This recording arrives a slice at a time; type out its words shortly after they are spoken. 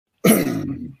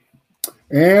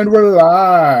And we're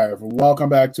live. Welcome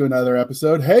back to another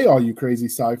episode. Hey, all you crazy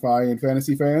sci-fi and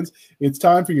fantasy fans. It's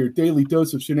time for your daily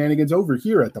dose of shenanigans over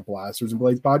here at the Blasters and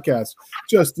Blades podcast.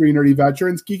 Just three nerdy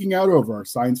veterans geeking out over our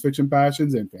science fiction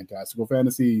passions and fantastical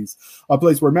fantasies. A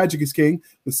place where magic is king,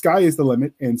 the sky is the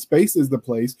limit, and space is the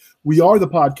place. We are the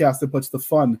podcast that puts the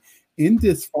fun in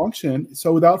dysfunction.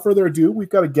 So without further ado, we've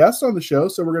got a guest on the show.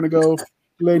 So we're going to go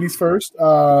ladies first.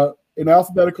 In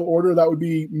alphabetical order, that would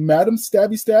be Madam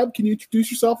Stabby Stab. Can you introduce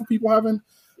yourself if people haven't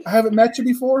met you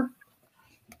before?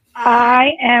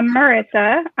 I am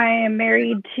Marissa. I am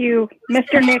married to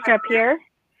Mr. Nick up here,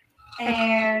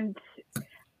 and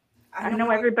I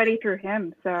know everybody through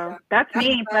him, so that's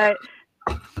me, but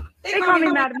they call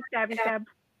me Madam Stabby Stab.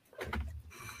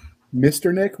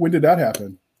 Mr. Nick? When did that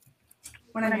happen?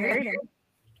 When I married him.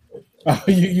 Oh,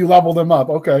 you leveled him up.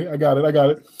 Okay, I got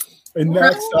it. And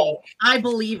next, I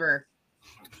believe her.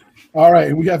 All right,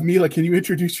 and we have Mila. Can you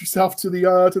introduce yourself to the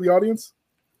audience?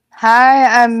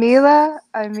 Hi, I'm Mila.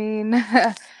 And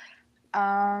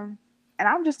I'm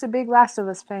just a big Last of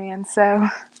Us fan. So,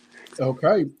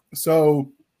 okay. So,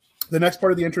 the next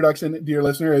part of the introduction, dear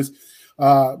listener, is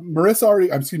Miss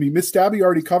Stabby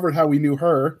already covered how we knew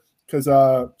her because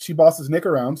she bosses Nick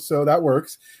around, so that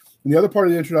works. And the other part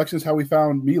of the introduction is how we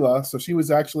found Mila. So she was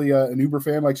actually an Uber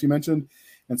fan, like she mentioned.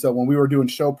 And so when we were doing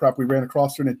show prep, we ran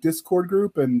across her in a Discord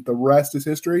group, and the rest is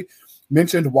history.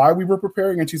 Mentioned why we were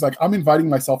preparing, and she's like, I'm inviting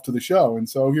myself to the show. And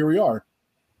so here we are.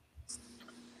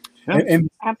 Yeah. And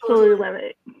absolutely love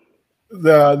it.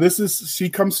 She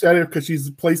comes at it because she's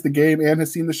plays the game and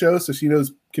has seen the show, so she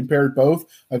knows compared both.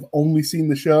 I've only seen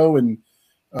the show. And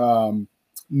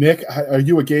Nick, are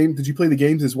you a game? Did you play the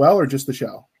games as well, or just the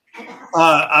show?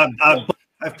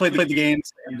 I've played the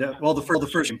games, and the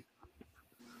first game.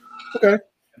 Okay.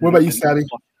 What about you, Stabby?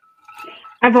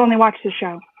 I've only watched the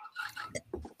show.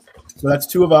 So that's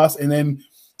two of us. And then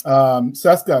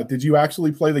Seska, did you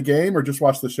actually play the game or just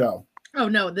watch the show? Oh,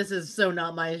 no, this is so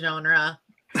not my genre.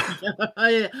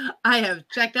 I have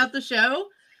checked out the show.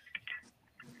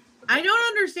 I don't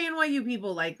understand why you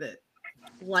people like this.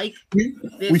 We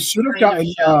should have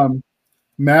gotten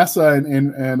Massa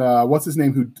and what's his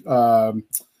name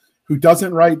who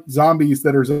doesn't write zombies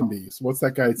that are zombies. What's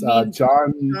that guy? It's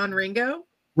John Ringo?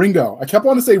 Ringo. I kept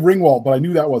wanting to say Ringwald, but I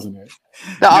knew that wasn't it.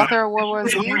 The author of World War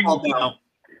Z.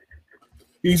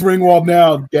 He's Ringwald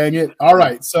now. Dang it. All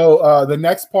right. So the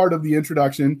next part of the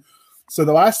introduction. So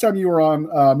the last time you were on,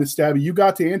 Miss Stabby, you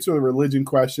got to answer the religion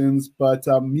questions, but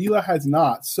Mila has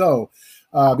not. So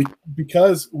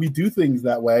because we do things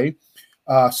that way,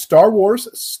 Star Wars,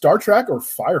 Star Trek, or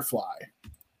Firefly?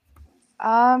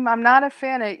 I'm not a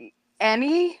fan of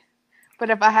any, but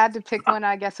if I had to pick one,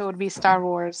 I guess it would be Star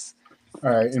Wars. All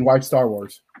right, and why Star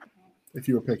Wars? If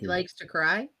you were picking, he likes to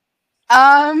cry.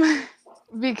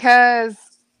 Because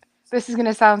this is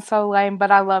gonna sound so lame, but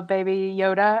I love Baby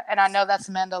Yoda, and I know that's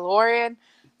Mandalorian,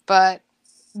 but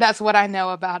that's what I know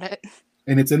about it.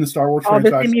 And it's in the Star Wars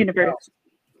franchise. The same universe.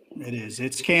 It is.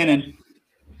 It's canon.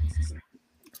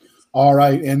 All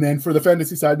right, and then for the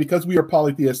fantasy side, because we are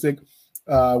polytheistic,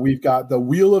 we've got the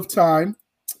Wheel of Time.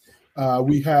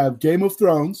 We have Game of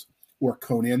Thrones or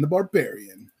Conan the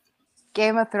Barbarian.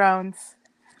 Game of Thrones.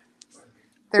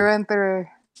 Through and through.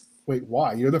 Wait,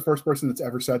 why? You're the first person that's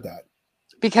ever said that.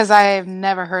 Because I've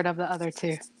never heard of the other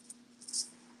two.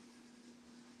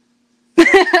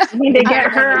 I need to get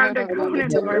her on the Conan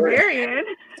the Barbarian.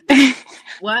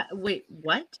 What? Wait,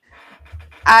 what?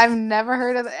 I've never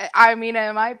heard of I mean,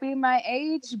 it might be my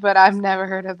age, but I've never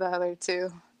heard of the other two.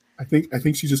 I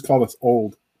think she just called us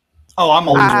old. Oh, I'm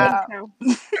old.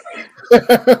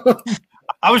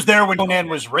 I was there when Conan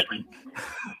was written.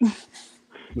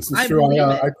 This is true.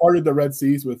 I parted the Red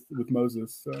Seas with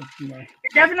Moses. So,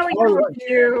 Definitely go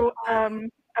to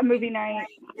a movie night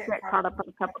to get caught up on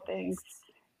a couple things.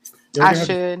 Yeah, I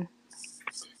should.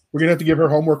 We're going to have to give her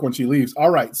homework when she leaves.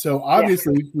 All right. So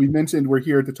obviously, we mentioned we're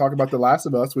here to talk about The Last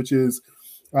of Us, which is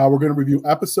we're going to review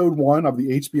episode 1 of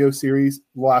the HBO series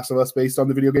The Last of Us, based on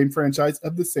the video game franchise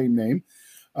of the same name.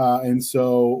 And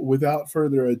so without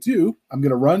further ado, I'm going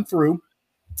to run through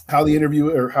how the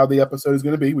interview or how the episode is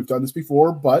going to be. We've done this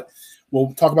before, but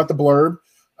we'll talk about the blurb,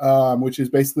 which is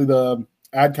basically the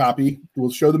ad copy.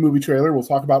 We'll show the movie trailer. We'll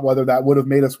talk about whether that would have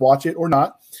made us watch it or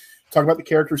not. Talk about the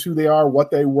characters, who they are,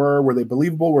 what they were they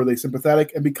believable, were they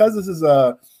sympathetic? And because this is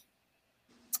a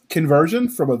conversion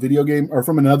from a video game or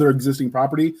from another existing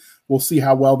property, we'll see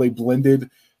how well they blended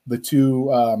the two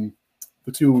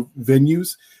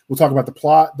venues. We'll talk about the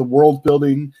plot, the world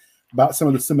building, about some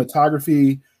of the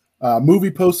cinematography,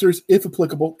 movie posters, if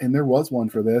applicable, and there was one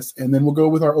for this. And then we'll go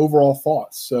with our overall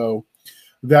thoughts. So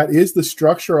that is the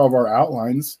structure of our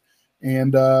outlines.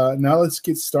 And now let's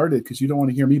get started because you don't want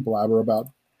to hear me blabber about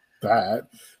that.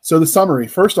 So the summary.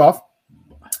 First off,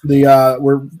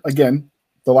 we're again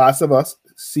The Last of Us,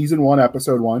 season 1,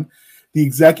 episode 1. The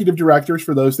executive directors,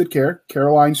 for those that care,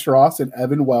 Caroline Strauss and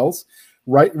Evan Wells.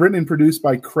 Written and produced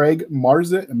by Craig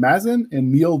Mazin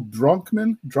and Neil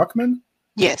Druckmann.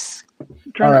 Yes.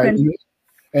 All right.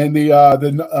 And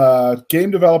the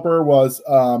game developer was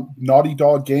Naughty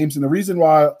Dog Games. And the reason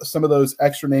why some of those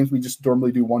extra names we just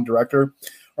normally do one director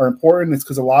are important is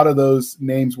because a lot of those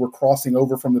names were crossing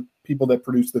over from the people that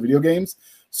produced the video games.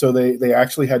 So they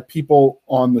actually had people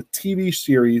on the TV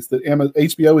series that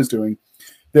HBO is doing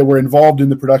that were involved in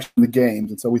the production of the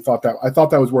games. And so I thought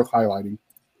that was worth highlighting.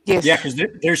 Yes. Yeah,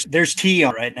 because there's tea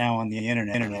on right now on the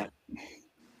internet.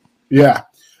 Yeah.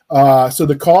 So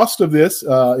the cost of this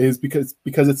is because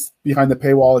it's behind the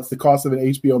paywall. It's the cost of an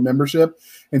HBO membership,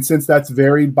 and since that's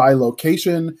varied by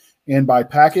location and by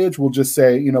package, we'll just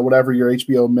say whatever your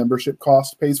HBO membership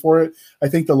cost pays for it. I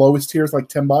think the lowest tier is like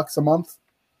 $10 a month.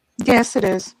 Yes, it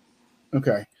is.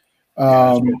 Okay.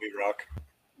 That's what we rock.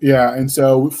 Yeah, and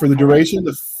so for the duration,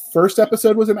 the first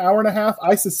episode was an hour and a half.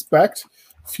 I suspect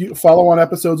follow-on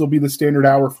episodes will be the standard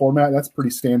hour format. That's pretty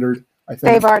standard, I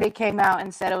think. They've already came out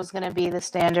and said it was going to be the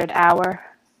standard hour.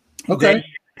 Okay.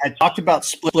 I talked about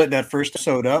splitting that first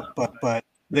episode up, but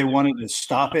they wanted to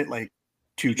stop it. Like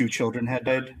two children had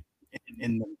died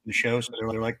in the show, so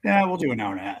they're like, "Yeah, we'll do an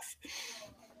hour and a half."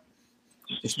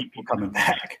 Just people coming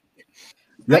back.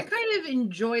 I kind of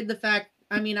enjoyed the fact.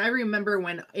 I mean, I remember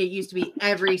when it used to be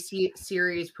every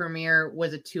series premiere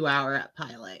was a 2-hour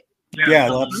pilot. Yeah,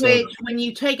 which when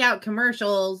you take out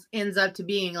commercials ends up to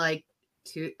being like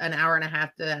an hour and a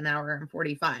half to an hour and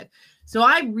 45. So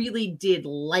I really did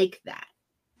like that,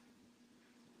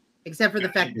 except for the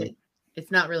fact that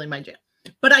it's not really my jam.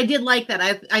 But I did like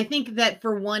that. I think that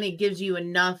for one, it gives you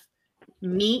enough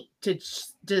meat to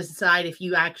decide if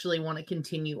you actually want to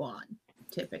continue on.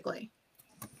 Typically.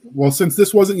 Well, since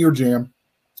this wasn't your jam,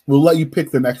 we'll let you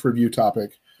pick the next review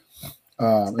topic.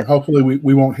 And hopefully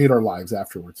we won't hate our lives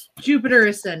afterwards. Jupiter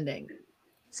Ascending.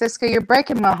 Cisco, you're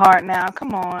breaking my heart now.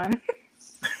 Come on.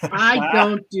 I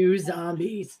don't do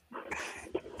zombies.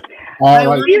 All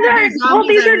right.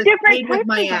 These are different with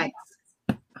my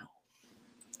ex.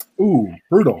 Ooh,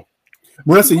 brutal.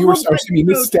 Marissa,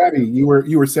 Miss Stabby,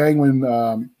 you were saying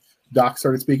when Doc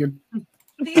started speaking?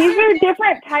 These are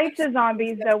different types of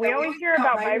zombies, though. We always hear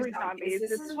about virus zombies.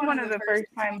 This is one of the first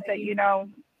times that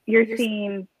you're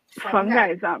seeing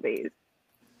fungi zombies.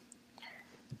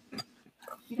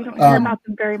 You don't hear about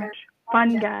them very much.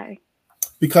 Fungi.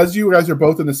 Because you guys are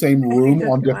both in the same room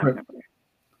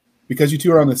because you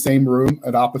two are on the same room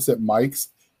at opposite mics,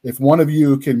 if one of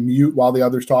you can mute while the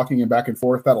other's talking and back and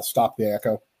forth, that'll stop the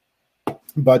echo.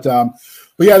 But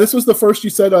yeah, this was the first you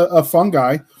said a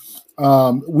fungi.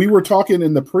 We were talking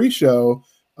in the pre-show,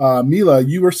 Mila,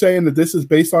 you were saying that this is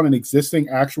based on an existing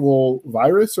actual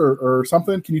virus or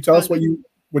something. Can you tell us what you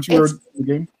heard in the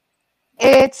game?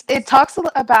 It talks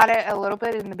about it a little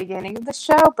bit in the beginning of the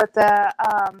show, but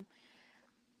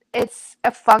it's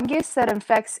a fungus that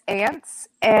infects ants,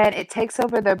 and it takes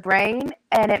over their brain,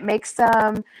 and it makes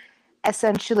them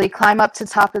essentially climb up to the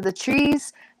top of the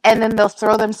trees, and then they'll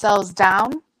throw themselves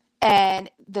down,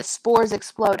 and the spores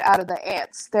explode out of the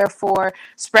ants, therefore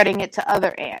spreading it to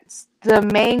other ants. The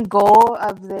main goal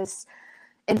of this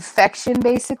infection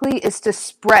basically is to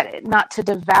spread it, not to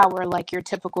devour like your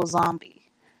typical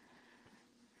zombie.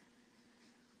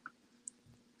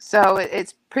 So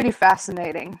it's pretty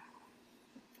fascinating.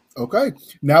 Okay,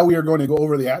 now we are going to go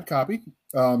over the ad copy.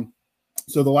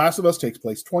 So The Last of Us takes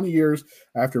place 20 years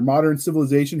after modern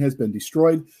civilization has been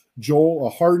destroyed. Joel, a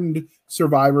hardened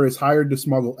survivor, is hired to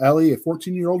smuggle Ellie, a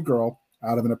 14-year-old girl,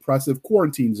 out of an oppressive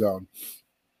quarantine zone.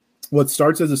 What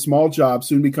starts as a small job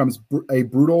soon becomes a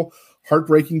brutal,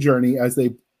 heartbreaking journey as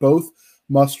they both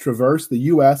must traverse the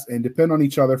U.S. and depend on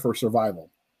each other for survival.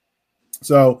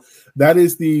 So that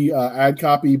is the ad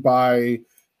copy by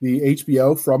the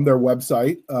HBO from their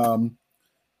website.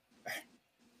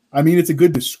 I mean, it's a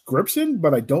good description,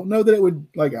 but I don't know that it would,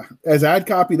 as ad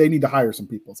copy, they need to hire some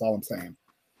people. That's all I'm saying.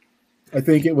 I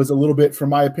think it was a little bit, from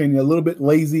my opinion, a little bit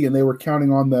lazy, and they were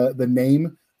counting on the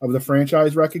name of the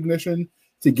franchise recognition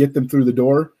to get them through the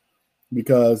door,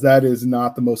 because that is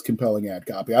not the most compelling ad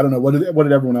copy. I don't know. What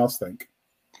did everyone else think?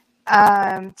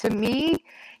 To me,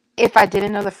 if I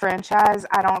didn't know the franchise,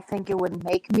 I don't think it would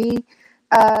make me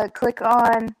click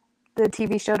on the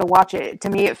TV show to watch it. To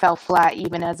me, it fell flat,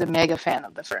 even as a mega fan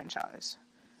of the franchise.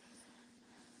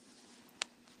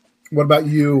 What about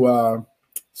you,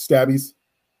 Stabbies?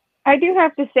 I do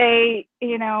have to say,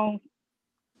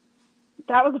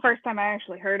 that was the first time I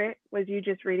actually heard it, was you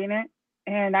just reading it.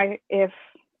 And if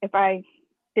I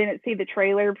didn't see the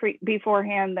trailer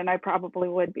beforehand, then I probably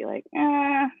would be like,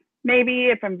 maybe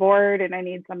if I'm bored and I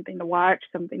need something to watch,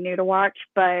 something new to watch.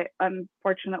 But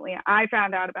unfortunately, I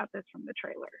found out about this from the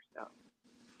trailer. So.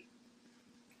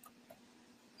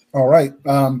 All right.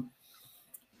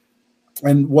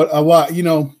 And what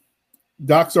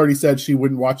Doc's already said she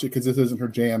wouldn't watch it because this isn't her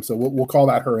jam, so we'll call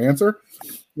that her answer,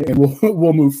 and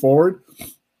we'll move forward.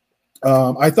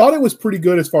 I thought it was pretty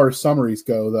good as far as summaries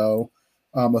go, though.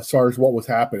 As far as what was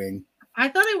happening, I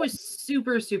thought it was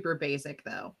super, super basic,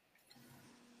 though.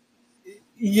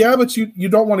 Yeah, but you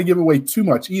don't want to give away too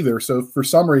much either. So for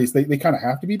summaries, they kind of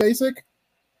have to be basic.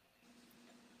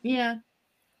 Yeah.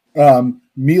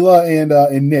 Mila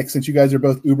and Nick, since you guys are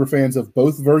both uber fans of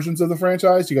both versions of the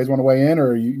franchise, do you guys want to weigh in,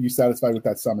 or are you satisfied with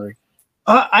that summary?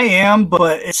 I am,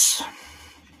 but it's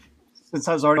since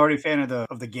I was already a fan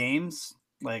of the games,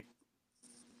 like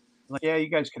yeah, you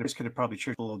guys could have probably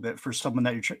tricked a little bit for someone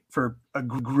that for a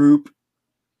group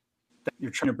that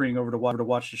you're trying to bring over to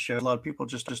watch the show. A lot of people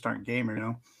just aren't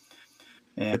gamers,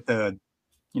 And the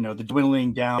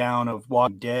dwindling down of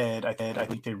Walking Dead, I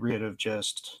think they really have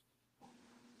just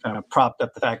kind of propped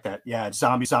up the fact that it's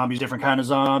zombies, different kind of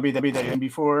zombie that didn't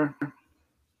before.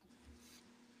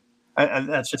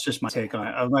 That's just my take on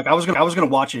it. I was gonna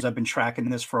watch it. I've been tracking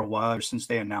this for a while since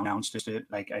they announced it.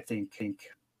 Like I think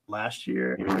last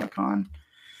year at Con.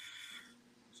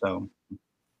 So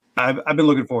I've been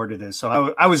looking forward to this.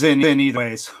 So I was in either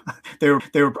ways. They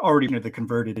were already the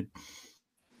converted.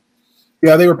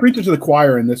 Yeah, they were preaching to the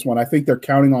choir in this one. I think they're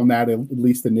counting on that at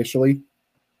least initially.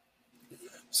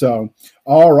 So,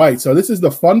 all right. So this is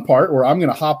the fun part where I'm going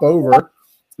to hop over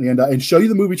and show you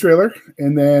the movie trailer,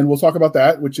 and then we'll talk about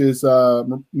that, which is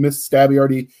Miss Stabby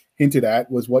already hinted at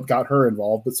was what got her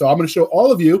involved. But so I'm going to show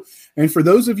all of you, and for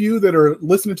those of you that are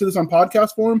listening to this on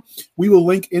podcast form, we will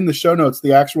link in the show notes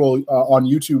the actual on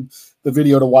YouTube the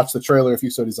video to watch the trailer if you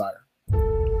so desire.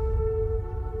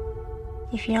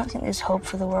 If you don't think there's hope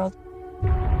for the world,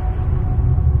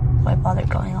 why bother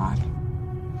going on?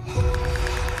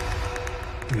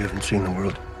 You haven't seen the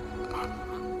world,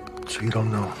 so you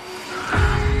don't know.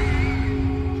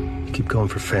 You keep going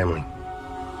for family.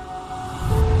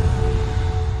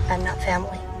 I'm not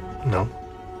family. No.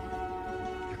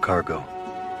 You're cargo.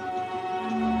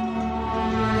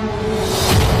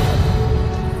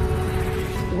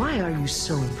 Why are you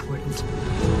so important?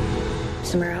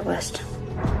 Somewhere out west,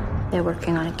 they're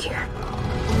working on a cure.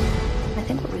 I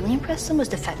think what really impressed them was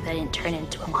the fact that I didn't turn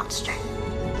into a monster.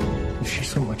 If she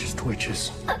so much as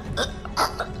twitches, don't.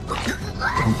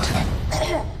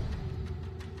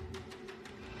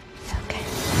 Okay.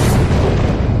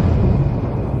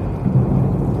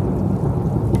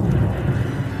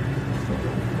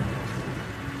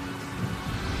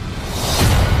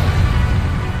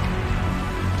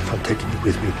 If I'm taking you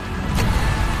with me,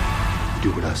 you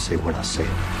do what I say when I say it.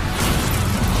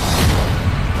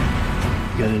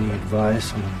 You got any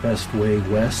advice on the best way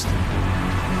west?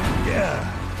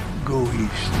 Yeah, go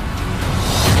east.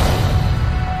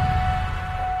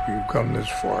 You've come this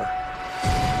far,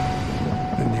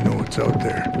 then you know what's out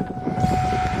there.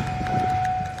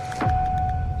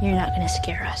 You're not gonna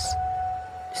scare us.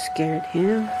 Scared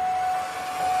him?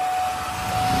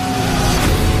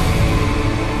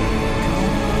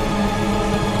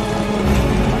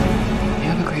 You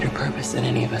have a greater purpose than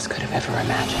any of us could have ever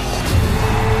imagined.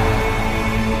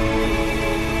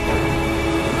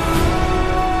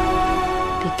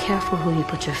 Be careful who you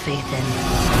put your faith in.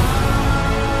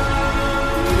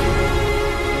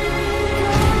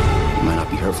 You might not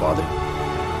be her father,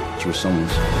 but you were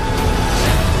someone's.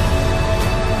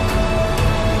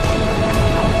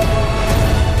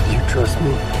 You trust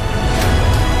me?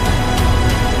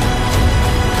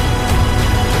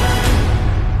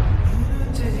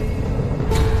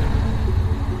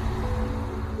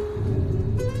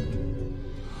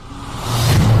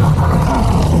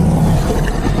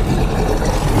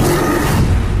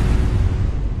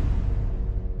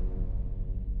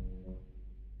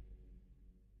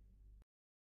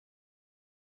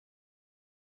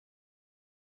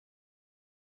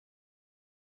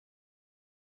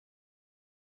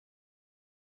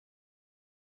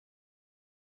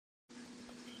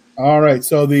 All right,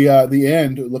 so the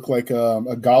end looked like a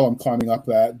golem climbing up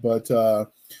that. But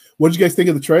what did you guys think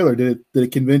of the trailer? Did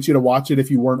it convince you to watch it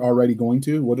if you weren't already going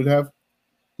to? What did it have?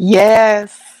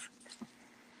 Yes.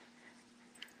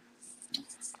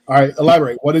 All right,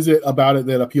 elaborate. What is it about it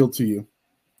that appealed to you?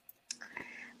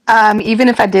 Even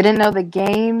if I didn't know the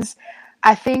games,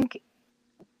 I think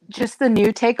just the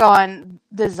new take on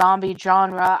the zombie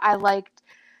genre. I liked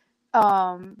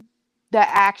the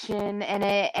action in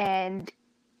it, and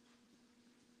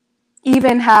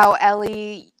even how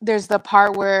Ellie, there's the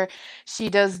part where she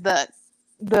does the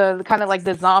kind of like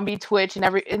the zombie twitch and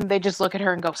they just look at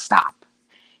her and go, stop.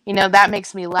 You know, that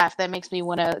makes me laugh. That makes me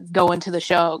want to go into the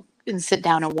show and sit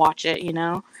down and watch it, you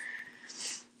know?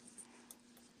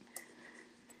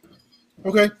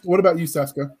 Okay. What about you,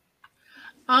 Seska?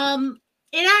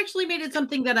 It actually made it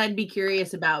something that I'd be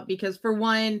curious about because for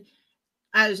one,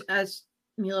 as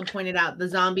Mila pointed out, the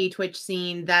zombie twitch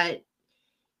scene, that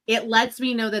it lets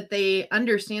me know that they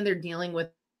understand they're dealing with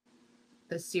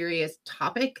a serious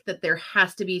topic, that there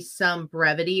has to be some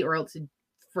brevity or else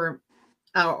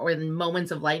or in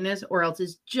moments of lightness, or else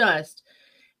it's just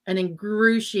an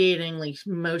excruciatingly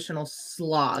emotional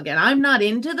slog. And I'm not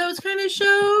into those kind of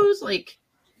shows. Like,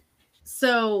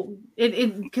 so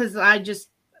because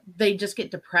they just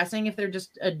get depressing if they're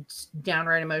just a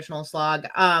downright emotional slog.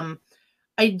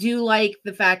 I do like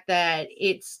the fact that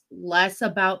it's less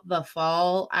about the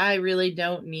fall. I really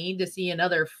don't need to see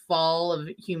another fall of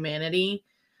humanity.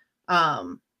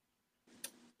 I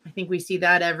think we see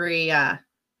that every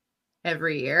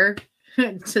year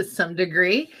to some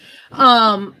degree.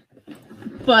 But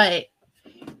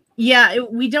yeah,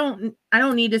 I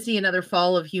don't need to see another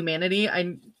fall of humanity.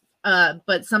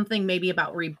 But something maybe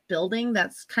about rebuilding.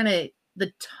 That's kind of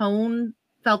the tone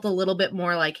felt a little bit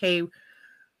more like, hey,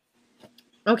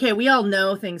 okay, we all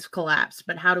know things collapsed,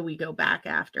 but how do we go back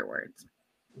afterwards?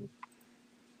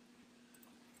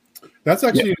 That's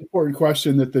actually an important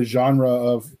question that the genre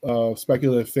of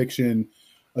speculative fiction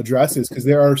addresses, because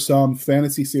there are some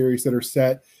fantasy series that are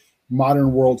set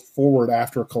modern world forward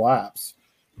after a collapse.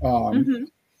 The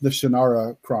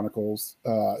Shannara Chronicles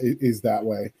is that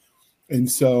way. And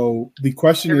so the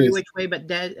question every is, which way but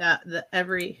dead.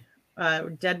 Every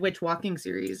Dead Witch Walking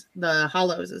series, the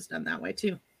Hollows has done that way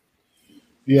too.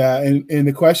 Yeah, and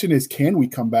the question is, can we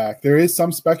come back? There is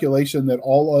some speculation that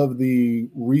all of the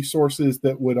resources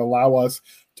that would allow us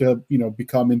to,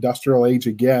 become industrial age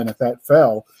again, if that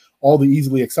fell, all the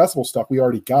easily accessible stuff we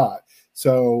already got.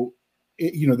 So,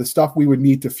 the stuff we would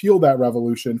need to fuel that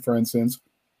revolution, for instance,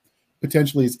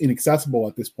 potentially is inaccessible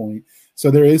at this point.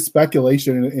 So there is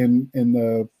speculation in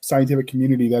the scientific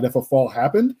community that if a fall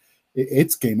happened,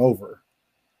 it's game over.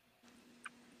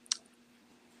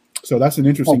 So that's an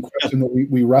interesting question that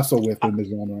we wrestle with in the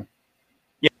genre.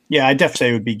 Yeah, I definitely say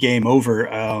it would be game over.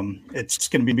 It's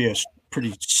going to be a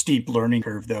pretty steep learning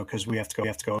curve, though, because we have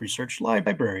to go research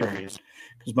libraries.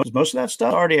 Because most of that stuff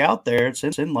is already out there. It's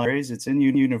in libraries, it's in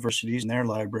universities and their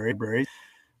libraries.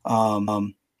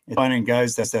 It's finding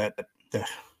guys that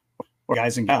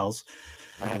guys and gals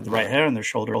have the right head on their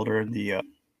shoulder and the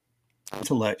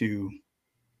intellect to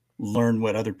learn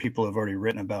what other people have already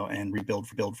written about and rebuild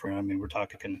for. I mean, we're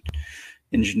talking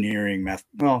engineering,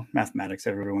 mathematics.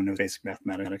 Everyone knows basic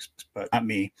mathematics, but not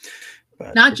me.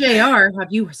 But not JR. Have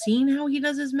you seen how he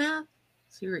does his math?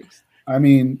 Serious. I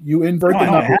mean, you invert the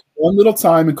numbers one little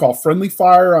time and call friendly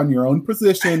fire on your own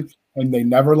position, and they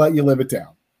never let you live it down.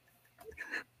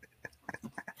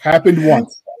 Happened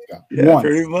once. Yeah, once.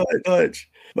 Pretty much.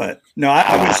 But no,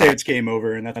 I would say it's game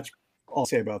over, and that's all I'll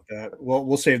say about that.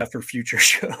 We'll save that for future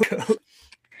show.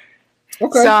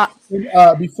 Okay.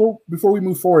 Before we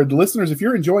move forward, listeners, if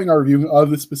you're enjoying our review of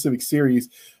this specific series,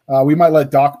 we might let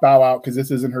Doc bow out because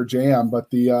this isn't her jam. But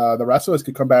the rest of us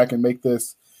could come back and make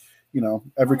this,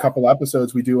 every couple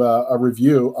episodes we do a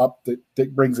review up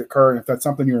that brings it current. If that's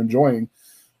something you're enjoying,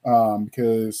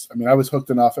 because I was hooked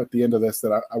enough at the end of this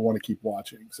that I want to keep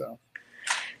watching. So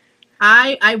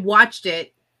I watched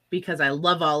it because I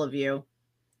love all of you.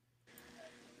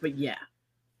 But yeah.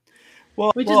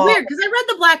 Which is weird because I read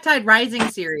the Black Tide Rising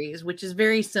series, which is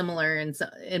very similar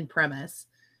in premise.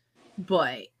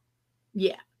 But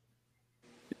yeah.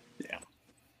 Yeah.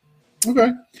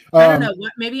 Okay. I don't know.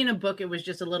 Maybe in a book it was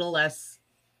just a little less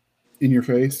in your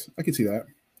face. I can see that.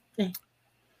 Okay.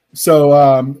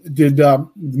 So did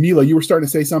Mila, you were starting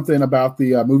to say something about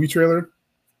the movie trailer?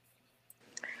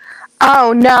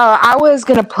 Oh, no. I was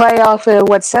going to play off of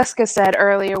what Seska said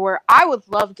earlier, where I would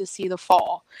love to see the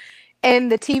fall. In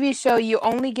the TV show, you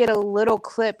only get a little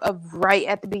clip of right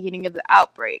at the beginning of the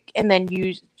outbreak, and then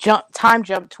you time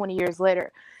jump 20 years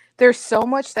later. There's so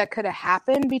much that could have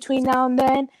happened between now and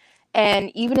then, and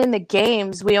even in the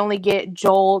games, we only get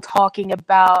Joel talking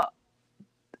about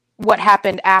what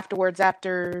happened afterwards.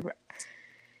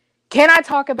 Can I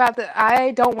talk about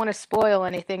I don't want to spoil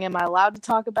anything. Am I allowed to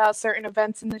talk about certain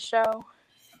events in the show?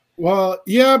 Well,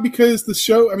 yeah, because the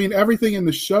show, everything in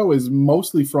the show is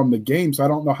mostly from the game, so I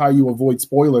don't know how you avoid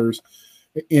spoilers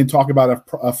and talk about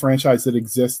a franchise that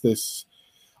exists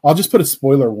I'll just put a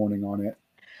spoiler warning on it.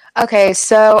 Okay,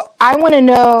 so I want to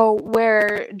know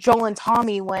where Joel and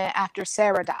Tommy went after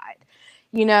Sarah died.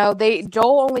 You know,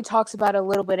 Joel only talks about it a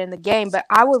little bit in the game, but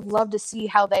I would love to see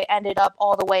how they ended up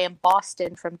all the way in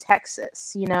Boston from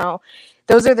Texas. You know,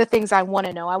 those are the things I want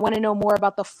to know. I want to know more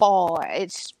about the fall.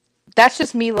 That's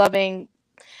just me loving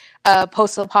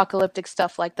post-apocalyptic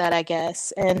stuff like that, I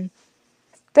guess, and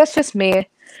that's just me.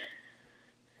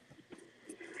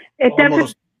 It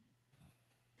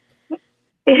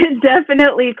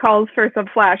definitely calls for some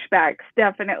flashbacks,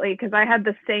 definitely, because I had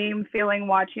the same feeling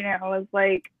watching it. I was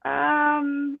like, how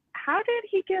did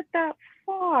he get that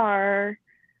far?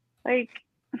 Like,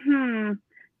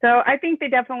 So I think they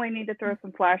definitely need to throw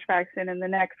some flashbacks in the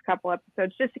next couple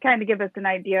episodes just to kind of give us an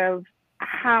idea of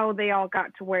how they all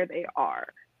got to where they are.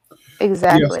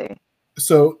 Exactly. Yes.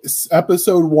 So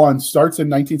episode 1 starts in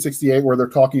 1968, where they're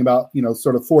talking about,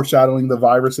 sort of foreshadowing the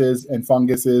viruses and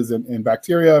funguses and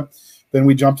bacteria. Then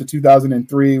we jump to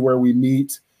 2003, where we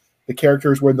meet the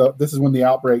characters where this is when the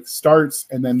outbreak starts.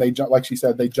 And then they jump, like she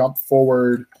said, they jump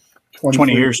forward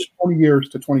 20 years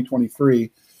to 2023.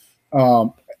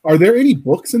 Are there any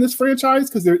books in this franchise?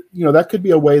 Because that could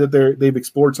be a way that they've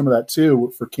explored some of that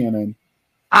too for canon.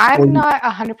 I'm not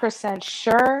 100%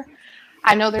 sure.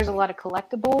 I know there's a lot of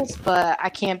collectibles, but I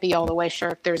can't be all the way sure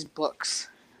if there's books.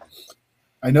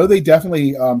 I know they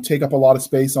definitely take up a lot of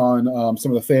space on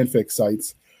some of the fanfic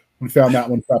sites. We found that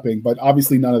one prepping, but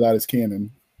obviously none of that is canon.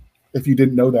 If you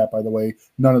didn't know that, by the way,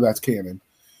 none of that's canon.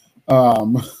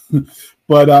 But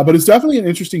it's definitely an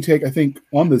interesting take, I think,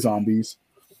 on the zombies.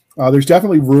 There's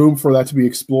definitely room for that to be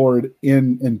explored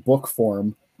in book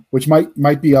form, which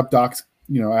might be up Doc's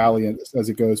alley as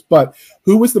it goes. But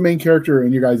who was the main character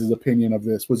in your guys' opinion of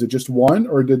this? Was it just one,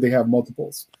 or did they have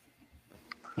multiples?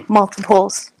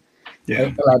 Multiples.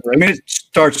 Yeah. I mean, it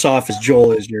starts off as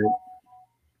Joel as your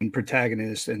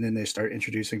protagonist, and then they start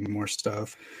introducing more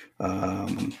stuff.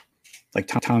 Like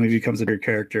Tommy becomes a bigger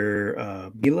character.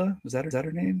 Mila, is that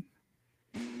her name?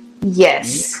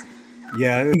 Yes.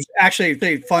 Yeah, it was actually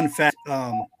a fun fact.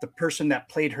 The person that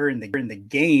played her in the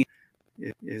game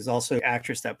is also the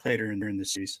actress that played her in the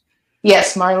series.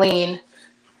 Yes, Marlene.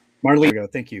 Marlene,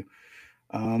 thank you.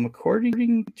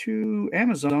 According to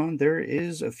Amazon, there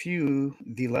is a few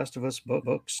The Last of Us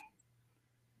books.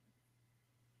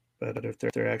 But if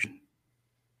they're actually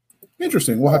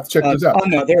interesting, we'll have to check these out. Oh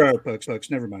no, there are books.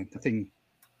 Never mind. Nothing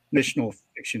fictional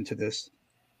fiction to this.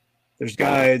 There's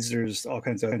guides. There's all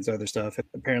kinds of other stuff.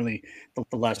 Apparently, the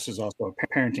last is also a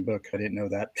parenting book. I didn't know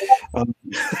that.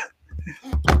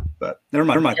 But never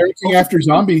mind. Parenting after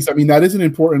zombies. I mean, that is an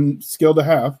important skill to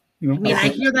have. I mean, I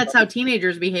hear that's how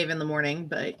teenagers behave in the morning,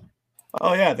 but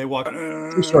oh yeah, they walk.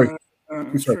 Sorry.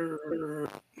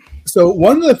 So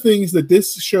one of the things that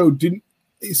this show didn't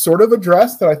sort of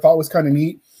address that I thought was kind of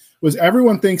neat was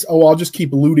everyone thinks, oh, I'll just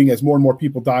keep looting as more and more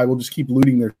people die. We'll just keep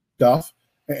looting their stuff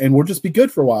and we'll just be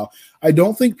good for a while. I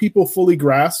don't think people fully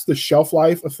grasp the shelf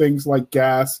life of things like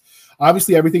gas.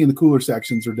 Obviously, everything in the cooler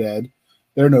sections are dead.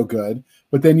 They're no good.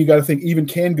 But then you got to think even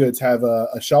canned goods have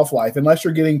a shelf life. Unless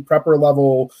you're getting prepper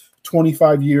level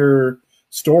 25-year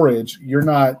storage, you're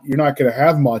not going to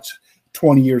have much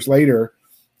 20 years later.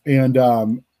 And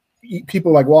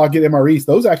people are like, well, I'll get MREs.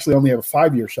 Those actually only have a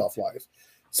 5-year shelf life.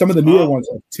 Some of the newer ones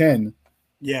have 10.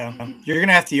 Yeah, you're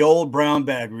gonna have the old brown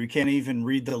bag where you can't even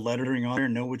read the lettering on there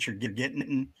and know what you're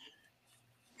getting.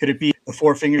 Could it be the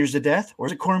 4 Fingers of Death, or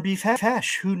is it corned beef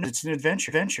hash? Who knows? It's an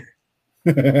adventure.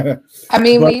 I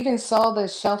mean, we even saw the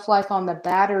shelf life on the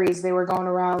batteries. They were going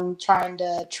around trying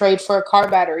to trade for a car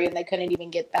battery, and they couldn't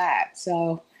even get that.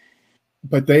 So.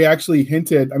 But they actually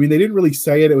hinted, I mean, they didn't really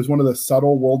say it. It was one of the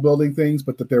subtle world building things,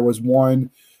 but that there was one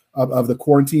of the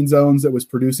quarantine zones that was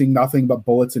producing nothing but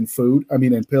bullets and food. I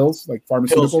mean, and pills, like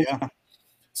pharmaceuticals. Pills, yeah.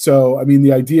 So, I mean,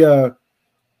 the idea,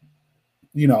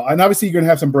 and obviously you're going to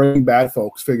have some Breaking Bad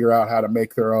folks figure out how to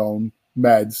make their own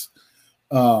meds.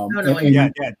 Yeah.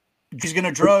 He's going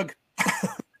to drug.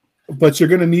 But you're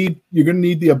going to need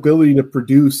the ability to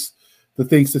produce the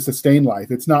things to sustain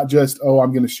life. It's not just, oh,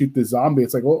 I'm going to shoot this zombie.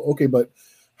 It's like, well, okay, but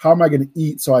how am I going to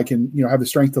eat so I can, have the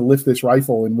strength to lift this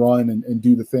rifle and run and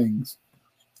do the things?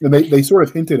 And they sort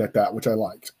of hinted at that, which I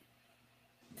liked.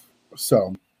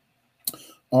 So,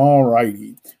 all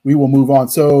righty. We will move on.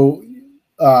 So,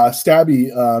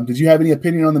 Stabby, did you have any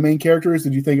opinion on the main characters?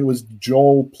 Did you think it was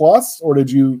Joel plus, or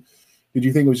did you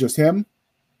think it was just him?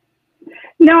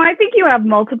 No, I think you have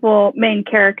multiple main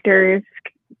characters.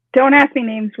 Don't ask me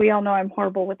names. We all know I'm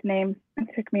horrible with names. It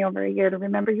took me over a year to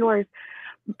remember yours.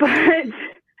 But, I think,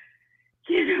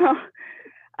 you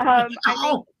have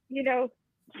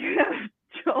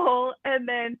Joel, and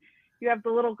then you have the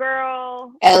little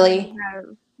girl. Ellie.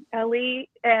 Ellie,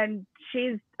 and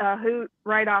she's a hoot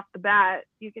right off the bat.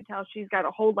 You can tell she's got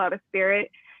a whole lot of spirit.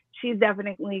 She's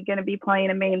definitely going to be playing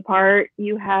a main part.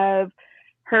 You have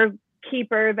her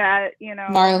keeper that,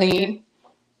 Marlene.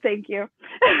 Thank you.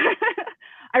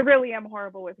 I really am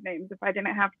horrible with names. If I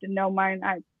didn't have to know mine,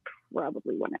 I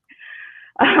probably wouldn't.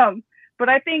 But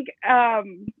I think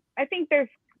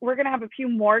we're going to have a few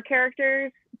more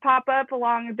characters pop up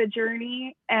along the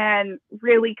journey and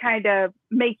really kind of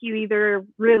make you either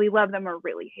really love them or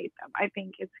really hate them. I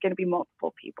think it's going to be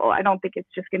multiple people. I don't think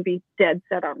it's just going to be dead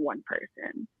set on one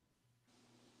person.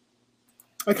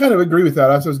 I kind of agree with that.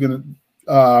 I was going to.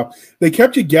 They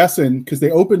kept you guessing because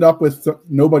they opened up with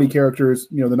nobody characters.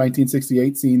 The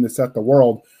 1968 scene that set the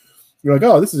world. You're like,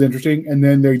 oh, this is interesting, and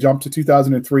then they jumped to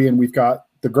 2003, and we've got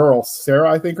the girl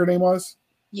Sarah, I think her name was.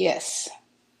 Yes.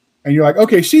 And you're like,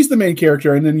 okay, she's the main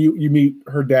character. And then you meet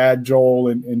her dad, Joel,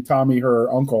 and Tommy,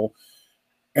 her uncle.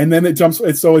 And then it jumps.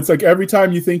 So it's like every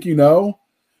time you think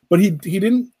but he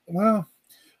didn't,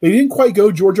 they didn't quite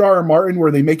go George R.R. Martin where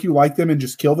they make you like them and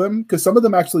just kill them. Because some of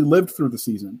them actually lived through the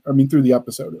season. Through the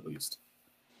episode at least.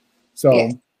 So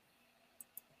yeah.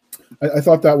 I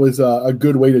thought that was a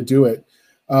good way to do it.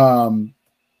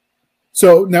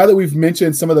 So now that we've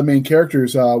mentioned some of the main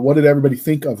characters, what did everybody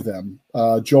think of them?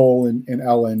 Joel and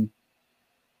Ellen.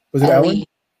 Was it Ellen?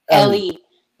 Ellie.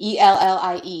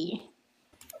 Ellie.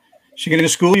 She going to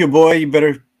school you, boy. You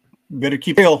better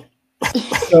keep ill.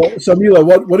 So Mila,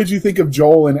 what did you think of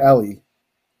Joel and Ellie?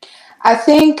 I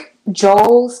think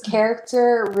Joel's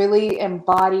character really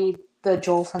embodied the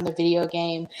Joel from the video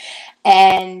game,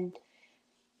 and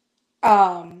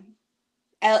Ellie,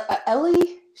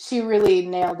 she really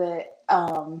nailed it.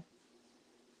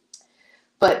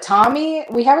 But Tommy,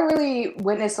 we haven't really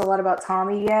witnessed a lot about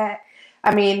Tommy yet.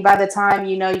 I mean, by the time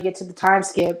you get to the time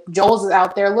skip, Joel's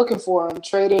out there looking for him,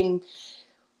 trading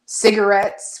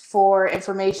cigarettes for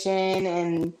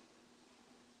information,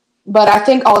 but I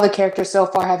think all the characters so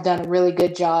far have done a really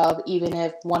good job, even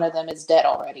if one of them is dead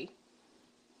already.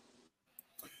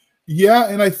 Yeah,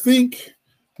 and I think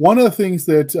one of the things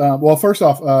that, first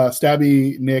off,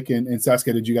 Stabby, Nick, and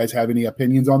Seska, did you guys have any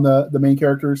opinions on the main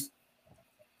characters?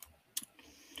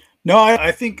 No,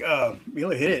 I think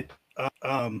Mila hit it.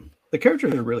 The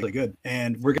characters are really good,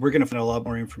 and we're going to find a lot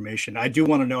more information. I do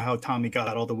want to know how Tommy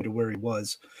got all the way to where he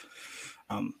was.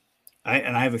 I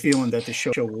have a feeling that the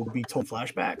show will be told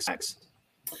flashbacks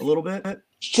a little bit.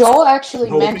 Joel actually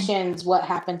mentions what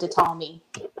happened to Tommy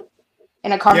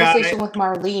in a conversation with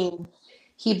Marlene.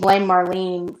 He blamed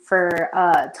Marlene for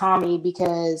Tommy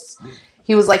because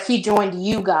he was like, he joined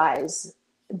you guys,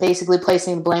 basically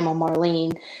placing the blame on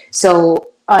Marlene. So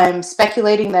I'm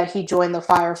speculating that he joined the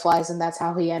Fireflies, and that's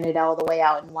how he ended all the way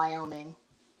out in Wyoming.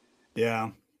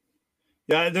 Yeah.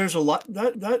 There's a lot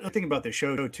that thing about the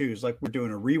show too is like we're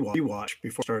doing a rewatch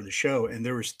before I started the show, and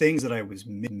there was things that I was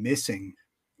missing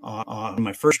on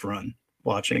my first run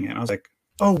watching it. I was like,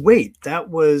 oh wait, that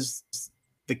was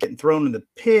the getting thrown in the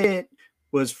pit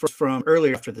was from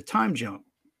earlier after the time jump.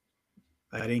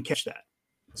 I didn't catch that.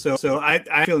 So I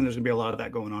feel there's gonna be a lot of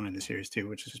that going on in the series too,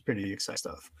 which is pretty exciting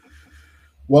stuff.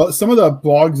 Well, some of the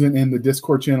blogs and the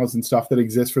Discord channels and stuff that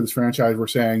exist for this franchise were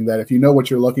saying that if you know what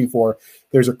you're looking for,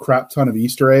 there's a crap ton of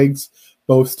Easter eggs,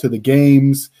 both to the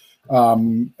games.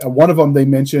 One of them they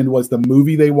mentioned was the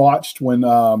movie they watched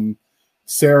when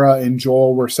Sarah and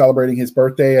Joel were celebrating his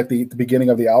birthday at the beginning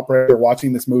of the outbreak. They're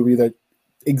watching this movie that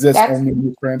exists only in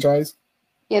this franchise.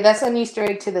 Yeah, that's an Easter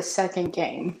egg to the second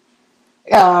game.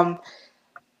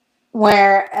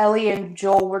 Where Ellie and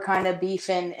Joel were kind of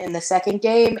beefing in the second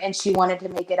game, and she wanted to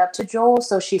make it up to Joel,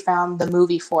 so she found the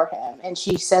movie for him, and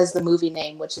she says the movie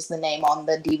name, which is the name on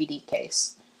the DVD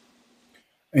case.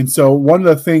 And so one of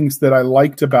the things that I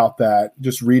liked about that,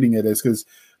 just reading it, is because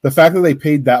the fact that they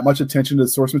paid that much attention to the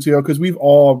source material, because we've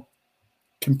all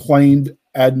complained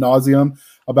ad nauseum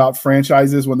about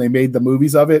franchises when they made the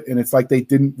movies of it, and it's like they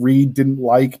didn't read, didn't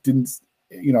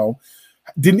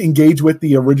engage with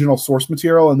the original source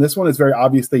material, and this one is very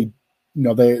obvious they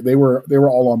were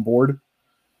all on board.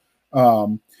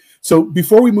 So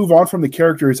before we move on from the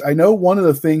characters, I know one of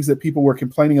the things that people were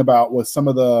complaining about was some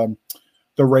of the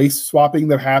race swapping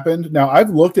that happened. Now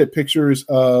I've looked at pictures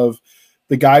of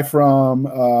the guy from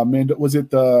was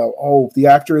it the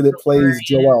actor that plays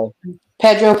Joel?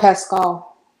 Pedro Pascal.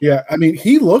 Yeah, I mean,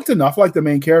 he looked enough like the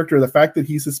main character. The fact that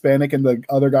he's Hispanic and the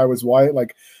other guy was white,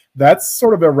 like, that's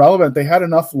sort of irrelevant. They had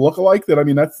enough look-alike that, I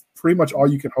mean, that's pretty much all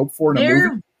you can hope for in a movie.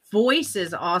 Their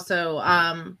voices also,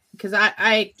 because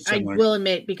I will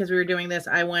admit, because we were doing this,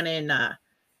 I went and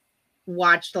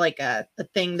watched like a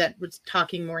thing that was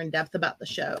talking more in depth about the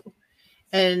show,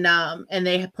 and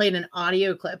they had played an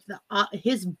audio clip.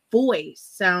 His voice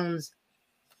sounds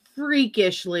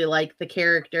freakishly like the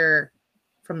character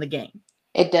from the game.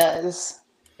 It does.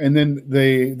 And then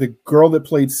the girl that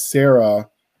played Sarah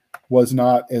was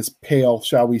not as pale,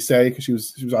 shall we say, because she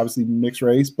was obviously mixed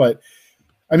race. But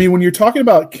I mean, when you're talking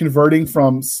about converting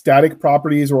from static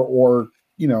properties or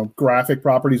graphic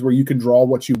properties where you can draw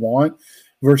what you want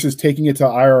versus taking it to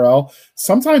IRL,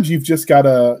 sometimes you've just got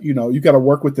to, you've got to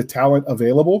work with the talent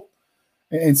available.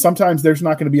 And sometimes there's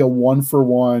not going to be a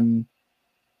 1-for-1,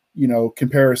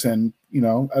 comparison,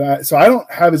 so I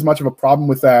don't have as much of a problem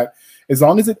with that as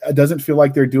long as it doesn't feel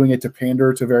like they're doing it to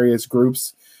pander to various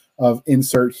groups of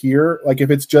insert here. Like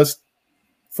if it's just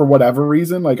for whatever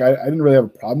reason, like I didn't really have a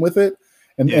problem with it.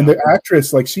 And the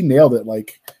actress, like she nailed it.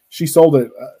 Like she sold it.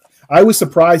 I was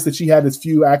surprised that she had as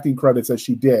few acting credits as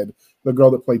she did, the girl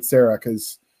that played Sarah,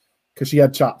 because she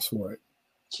had chops for it.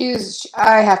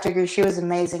 I have to agree, she was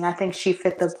amazing. I think she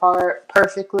fit the part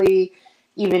perfectly,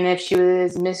 even if she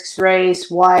was mixed race,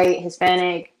 white,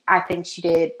 Hispanic. I think she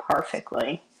did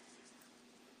perfectly.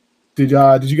 Did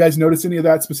you guys notice any of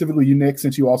that, specifically you, Nick,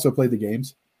 since you also played the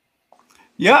games?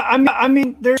 Yeah, I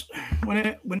mean, there's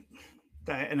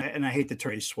and I hate the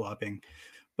term swapping,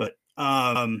 but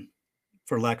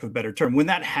for lack of a better term, when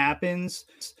that happens,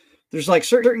 there's like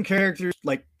certain characters,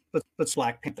 like let's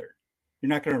Black Panther. You're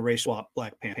not going to race swap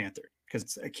Black Panther because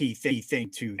it's a key thing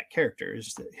to that character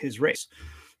is his race.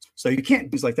 So you can't do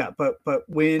things like that. But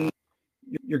when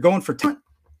you're going for talent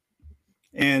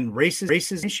and race is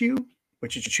an issue,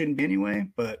 which it shouldn't be anyway,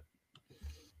 but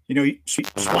you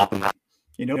swap them.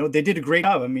 They did a great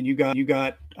job. I mean, you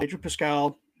got Pedro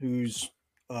Pascal, who's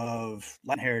of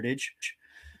Latin heritage,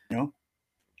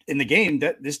 in the game,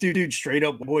 that this dude straight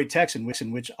up boy Texan,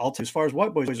 which I'll tell you, as far as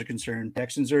white boys are concerned,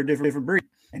 Texans are a different breed,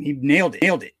 and he nailed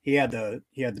it. He had the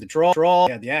draw,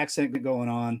 he had the accent going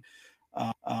on.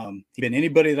 He'd been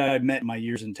anybody that I've met in my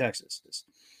years in Texas,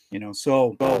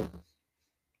 So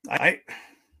I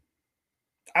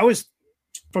was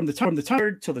from the time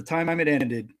till the time it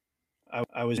ended,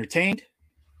 I was entertained.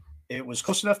 It was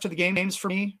close enough to the games for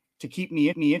me to keep me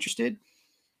interested.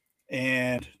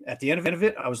 And at the end of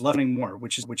it, I was loving more,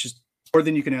 which is more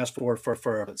than you can ask for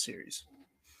a series.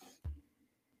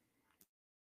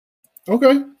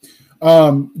 Okay.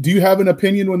 Do you have an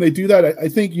opinion when they do that? I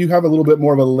think you have a little bit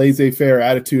more of a laissez-faire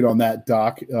attitude on that,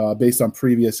 Doc, based on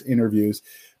previous interviews.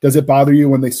 Does it bother you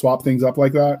when they swap things up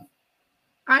like that?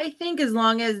 I think as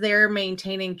long as they're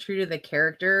maintaining true to the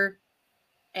character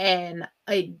and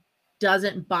it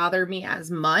doesn't bother me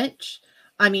as much.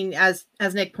 I mean, as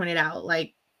Nick pointed out,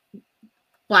 like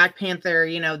Black Panther,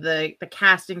 the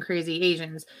casting Crazy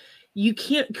Asians, you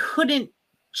couldn't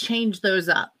change those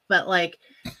up. But like,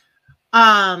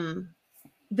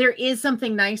 there is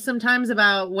something nice sometimes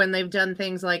about when they've done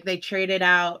things like they traded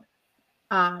out.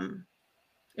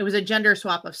 It was a gender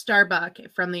swap of Starbuck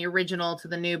from the original to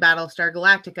the new Battlestar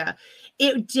Galactica.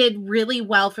 It did really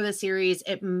well for the series.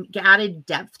 It added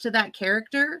depth to that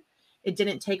character. It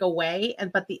didn't take away.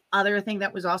 But the other thing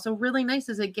that was also really nice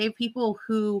is it gave people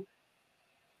who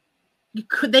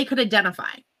they could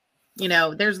identify.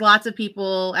 There's lots of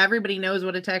people. Everybody knows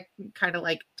what kind of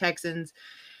like Texans,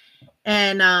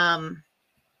 and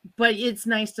but it's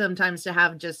nice sometimes to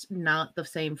have just not the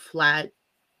same flat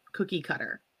cookie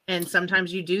cutter. And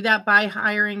sometimes you do that by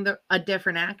hiring a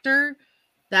different actor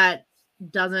that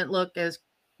doesn't look as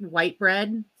white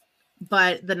bread.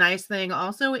 But the nice thing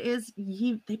also is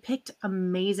they picked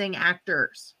amazing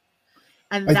actors.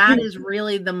 And that is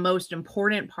really the most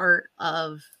important part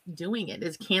of doing it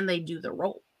is, can they do the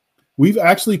role? We've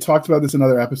actually talked about this in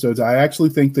other episodes. I actually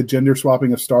think the gender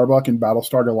swapping of Starbuck in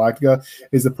Battlestar Galactica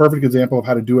is the perfect example of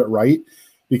how to do it right,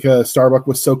 because Starbuck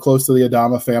was so close to the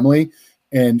Adama family,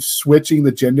 and switching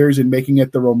the genders and making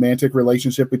it the romantic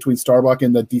relationship between Starbuck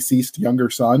and the deceased younger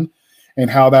son, and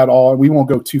how that all, we won't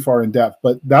go too far in depth,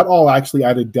 but that all actually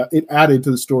added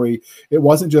to the story. It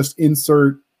wasn't just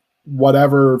insert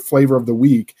whatever flavor of the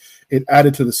week. It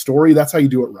added to the story. That's how you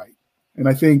do it right. And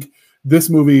I think this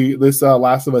movie, this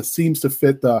Last of Us, seems to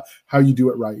fit the how you do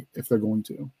it right if they're going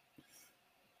to.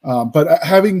 But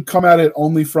having come at it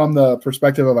only from the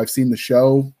perspective of I've seen the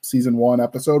show, season 1,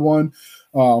 episode 1,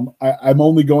 I'm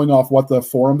only going off what the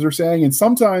forums are saying. And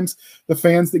sometimes the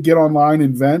fans that get online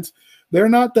and vent, they're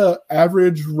not the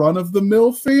average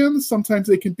run-of-the-mill fans. Sometimes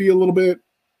they can be a little bit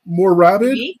more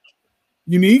rabid,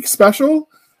 unique, special,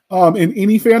 in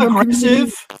any fandom.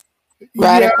 Aggressive.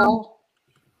 Radical. Yeah.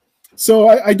 So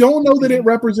I don't know that it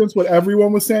represents what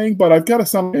everyone was saying, but I've got a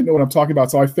something to know what I'm talking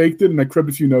about. So I faked it and I cribbed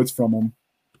a few notes from them.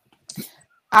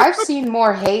 I've seen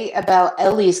more hate about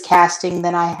Ellie's casting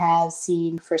than I have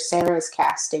seen for Sarah's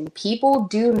casting. People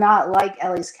do not like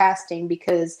Ellie's casting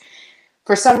because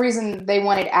For some reason, they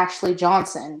wanted Ashley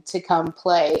Johnson to come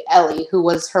play Ellie, who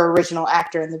was her original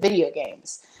actor in the video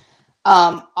games.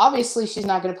 Obviously, she's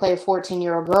not going to play a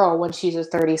 14-year-old girl when she's a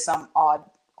 30-some-odd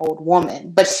old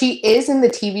woman. But she is in the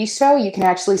TV show. You can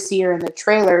actually see her in the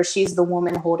trailer. She's the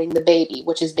woman holding the baby,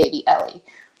 which is baby Ellie.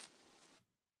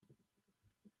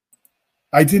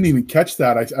 I didn't even catch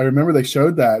that. I remember they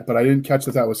showed that, but I didn't catch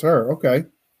that was her. Okay.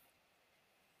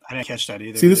 I didn't catch that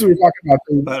either. See, this is what we're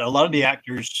talking about. But a lot of the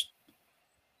actors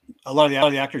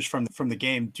from the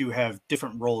game do have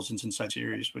different roles inside the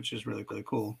series, which is really, really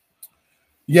cool.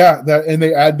 Yeah, and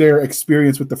they add their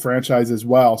experience with the franchise as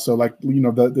well. So, like,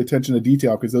 the attention to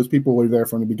detail, because those people were there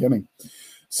from the beginning.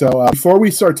 So before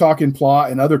we start talking plot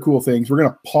and other cool things, we're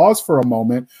going to pause for a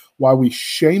moment while we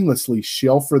shamelessly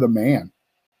shill for the man.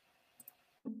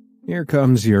 Here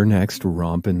comes your next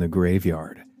romp in the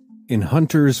graveyard. In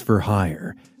Hunters for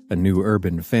Hire, a new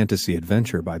urban fantasy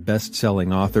adventure by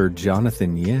best-selling author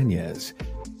Jonathan Yanez,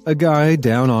 a guy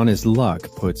down on his luck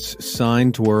puts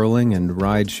sign twirling and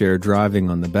rideshare driving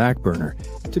on the back burner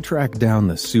to track down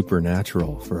the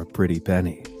supernatural for a pretty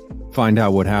penny. Find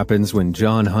out what happens when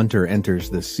John Hunter enters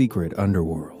the secret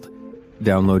underworld.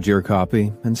 Download your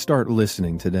copy and start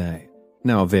listening today.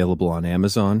 Now available on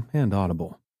Amazon and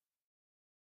Audible.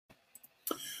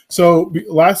 So,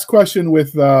 last question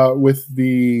with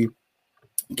the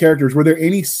characters. Were there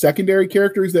any secondary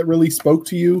characters that really spoke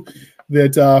to you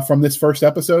that from this first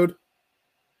episode?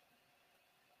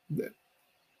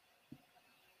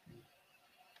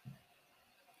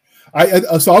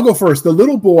 So I'll go first. The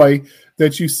little boy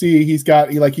that you see,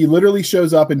 he literally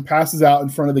shows up and passes out in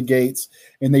front of the gates,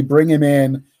 and they bring him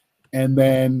in, and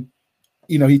then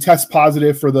he tests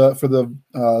positive for the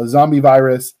zombie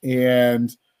virus,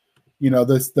 and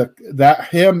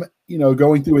him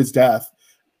going through his death,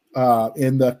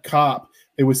 and the cop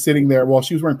that was sitting there. Well,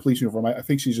 she was wearing police uniform. I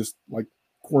think she's just like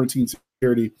quarantine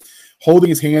security, holding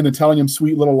his hand and telling him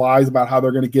sweet little lies about how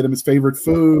they're going to get him his favorite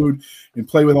food and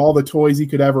play with all the toys he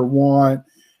could ever want.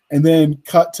 And then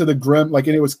cut to the grim, and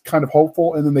it was kind of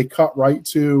hopeful. And then they cut right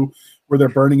to where they're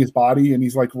burning his body, and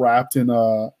he's like wrapped in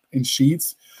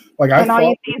sheets. All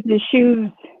you see is his shoes.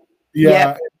 Yeah.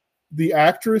 Yep. The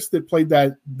actress that played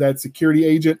that security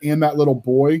agent and that little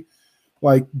boy,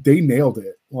 they nailed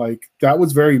it. That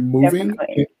was very moving.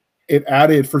 It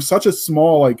added, for such a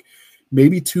small,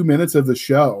 maybe 2 minutes of the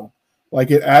show,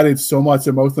 it added so much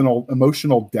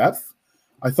emotional depth.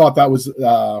 I thought that was,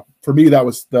 for me, that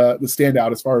was the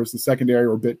standout as far as the secondary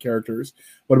or bit characters.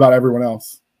 What about everyone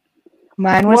else?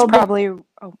 Mine was probably...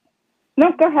 Oh.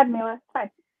 No, go ahead, Mila. It's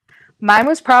fine. Mine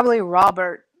was probably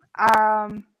Robert.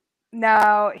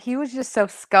 No, he was just so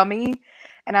scummy,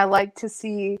 and I like to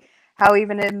see how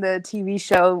even in the TV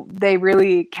show they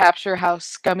really capture how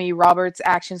scummy Robert's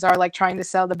actions are, like trying to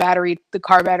sell the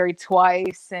car battery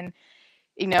twice, and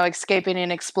escaping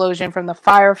an explosion from the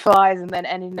fireflies, and then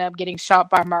ending up getting shot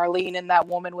by Marlene and that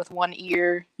woman with one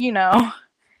ear.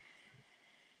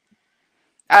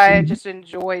 I just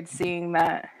enjoyed seeing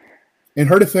that. In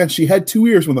her defense, she had 2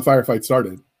 ears when the firefight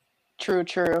started. True.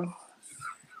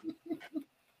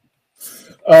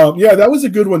 Yeah, that was a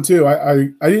good one too.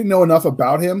 I didn't know enough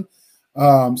about him.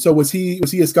 So was he a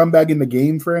scumbag in the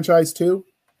game franchise too?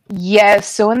 Yes.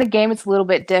 So in the game, it's a little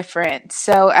bit different.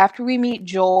 So after we meet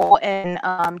Joel and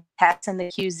Tess and the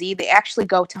QZ, they actually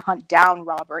go to hunt down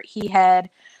Robert. He had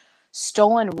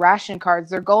stolen ration cards.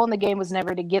 Their goal in the game was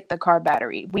never to get the car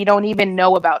battery. We don't even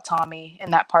know about Tommy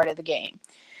in that part of the game.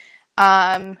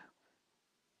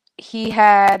 He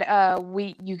had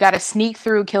you got to sneak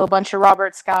through, kill a bunch of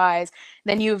Robert's guys.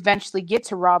 Then you eventually get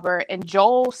to Robert, and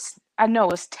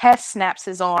Tess snaps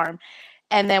his arm.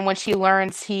 And then when she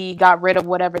learns he got rid of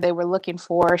whatever they were looking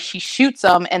for, she shoots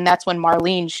him, and that's when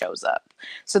Marlene shows up.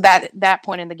 So that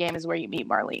point in the game is where you meet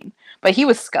Marlene. But he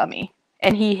was scummy,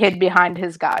 and he hid behind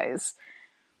his guys.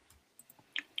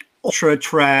 Ultra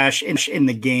trash in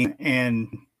the game,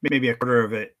 and maybe a quarter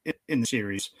of it in the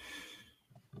series.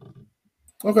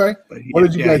 Okay. But what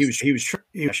did you guys? He was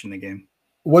trash in the game.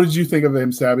 What did you think of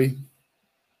him, Sabby?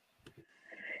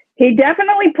 He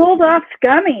definitely pulled off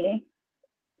scummy.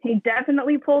 He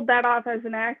definitely pulled that off as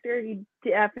an actor. He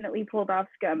definitely pulled off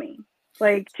scummy.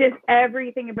 Just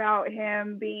everything about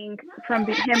him being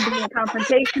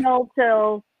confrontational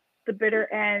till the bitter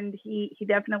end. He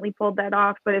definitely pulled that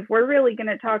off. But if we're really going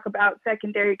to talk about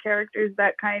secondary characters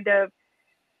that kind of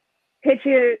hit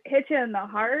you in the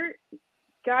heart,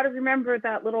 got to remember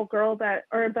that little girl that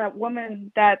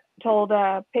woman that told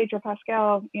Pedro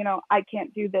Pascal, I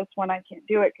can't do this one. I can't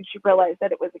do it, because she realized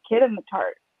that it was a kid in the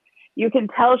tart. You can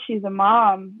tell she's a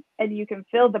mom, and you can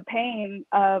feel the pain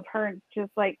of her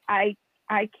just I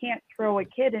I can't throw a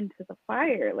kid into the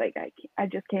fire. Like I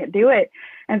just can't do it.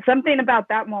 And something about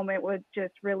that moment was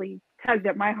just really tugged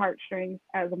at my heartstrings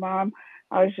as a mom.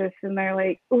 I was just in there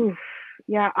like, oof,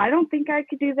 yeah, I don't think I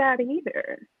could do that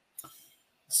either.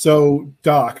 So,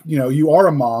 Doc, you are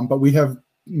a mom, but we have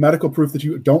medical proof that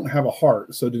you don't have a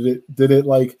heart. So did it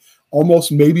like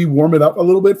almost maybe warm it up a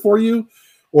little bit for you,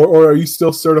 or are you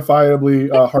still certifiably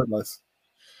heartless?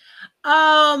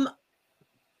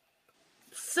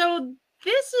 So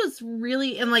this was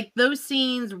really, and like those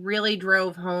scenes really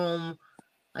drove home.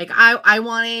 Like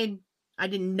I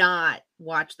did not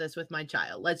watch this with my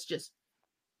child. Let's just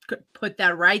put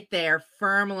that right there.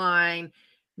 Firm line.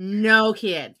 No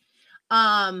kid.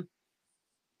 But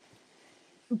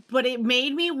it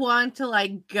made me want to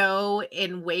like go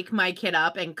and wake my kid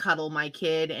up and cuddle my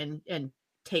kid and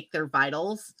take their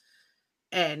vitals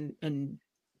and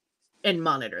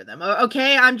monitor them.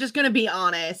 Okay, I'm just gonna be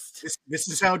honest. This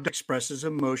is how Doug expresses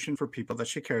emotion for people that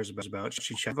she cares about.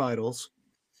 She checks vitals.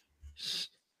 So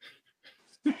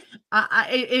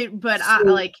I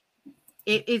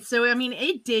mean,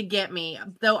 it did get me.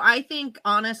 Though I think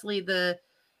honestly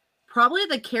probably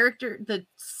the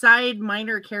side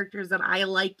minor characters that I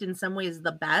liked in some ways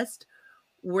the best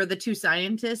were the two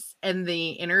scientists and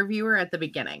the interviewer at the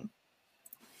beginning.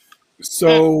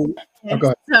 So,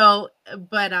 go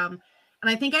ahead. And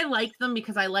I think I liked them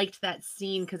because I liked that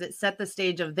scene because it set the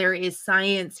stage of there is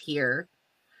science here,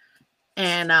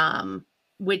 and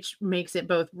which makes it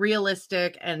both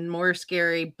realistic and more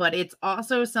scary, but it's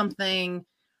also something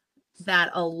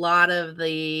that a lot of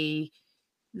the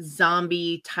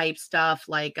zombie type stuff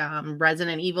like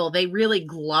Resident Evil, they really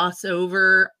gloss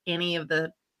over any of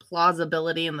the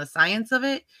plausibility and the science of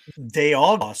it. They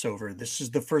all gloss over. This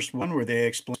is the first one where they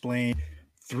explain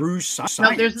through science.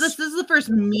 No, this is the first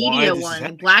media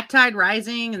one. Black Tide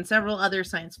Rising and several other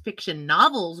science fiction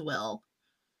novels will.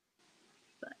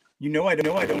 But I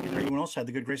don't. Everyone else had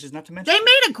the good graces not to mention. They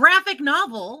made a graphic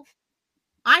novel.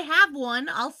 I have one.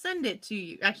 I'll send it to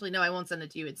you. Actually, no, I won't send it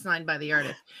to you. It's signed by the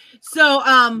artist. So,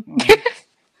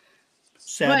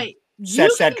 sad,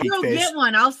 you sad can go get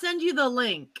one. I'll send you the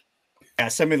link. Yeah,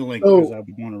 send me the link because I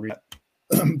would want to read it.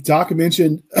 Doc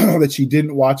mentioned that she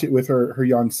didn't watch it with her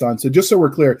young son. So just so we're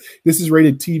clear, this is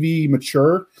rated TV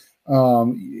mature.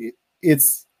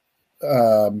 It's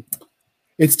TV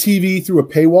through a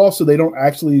paywall, so they don't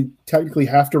actually technically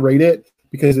have to rate it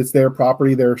because it's their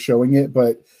property. They're showing it,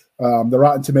 but the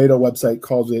Rotten Tomato website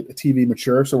calls it a TV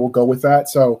mature, so we'll go with that.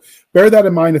 So bear that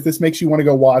in mind if this makes you want to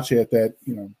go watch it. That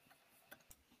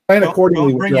plan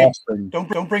accordingly with your offspring.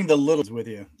 Don't bring the littles with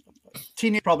you.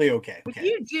 Teenage probably okay. If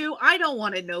you do, I don't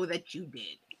want to know that you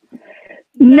did.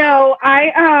 No,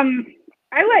 I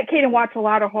let Kaden watch a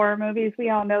lot of horror movies. We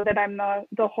all know that I'm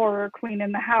the horror queen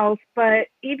in the house, but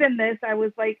even this, I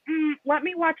was like, let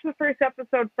me watch the first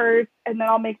episode first, and then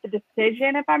I'll make the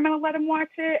decision if I'm going to let him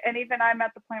watch it. And even I'm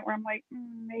at the point where I'm like,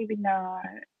 maybe not.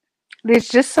 There's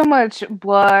just so much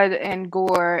blood and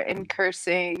gore and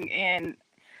cursing, and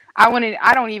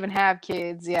I don't even have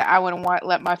kids yet. I wouldn't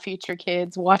let my future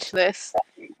kids watch this.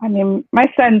 I mean, my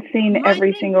son's seen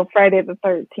every single Friday the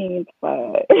 13th,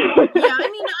 but yeah,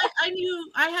 I mean,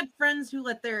 I had friends who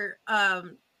let their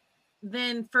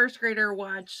then first grader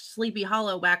watch Sleepy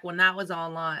Hollow back when that was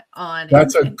on.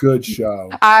 That's a good show.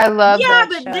 I love that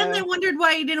but show. Then they wondered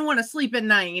why he didn't want to sleep at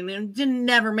night and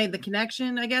never made the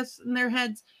connection, I guess, in their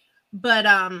heads.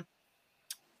 But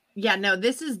yeah, no,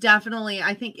 this is definitely,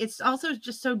 I think it's also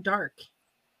just so dark.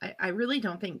 I really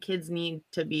don't think kids need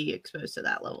to be exposed to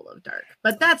that level of dark.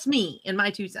 But that's me in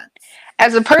my 2 cents.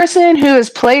 As a person who has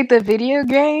played the video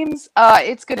games,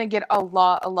 it's going to get a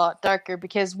lot darker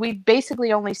because we've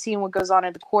basically only seen what goes on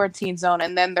in the quarantine zone,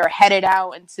 and then they're headed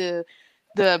out into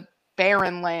the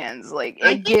barren lands. Like,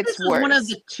 it gets worse. One of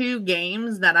the 2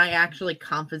 games that I actually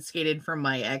confiscated from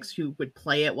my ex who would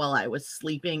play it while I was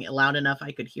sleeping loud enough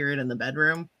I could hear it in the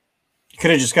bedroom. You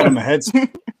could have just got him a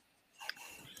headset.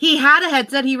 He had a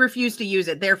headset. He refused to use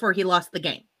it. Therefore, he lost the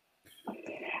game.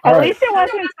 At least it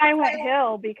wasn't Silent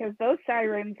Hill, because those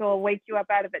sirens will wake you up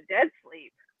out of a dead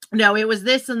sleep. No, it was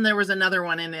this, and there was another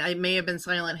one, and it may have been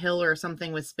Silent Hill or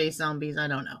something with space zombies. I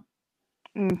don't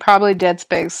know. Probably Dead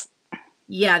Space.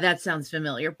 Yeah, that sounds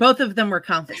familiar. Both of them were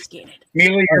confiscated.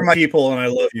 Mila, you're my people, and I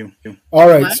love you. All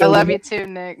right. So I love you too,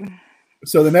 Nick.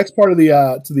 So the next part of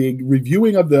the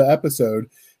reviewing of the episode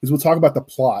is we'll talk about the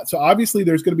plot. So obviously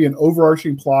there's going to be an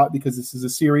overarching plot because this is a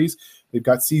series. They've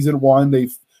got season 1.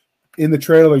 They've in the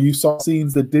trailer you saw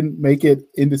scenes that didn't make it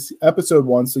into episode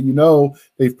 1, so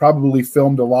they've probably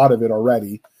filmed a lot of it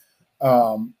already.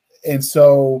 And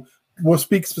so we'll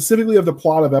speak specifically of the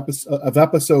plot of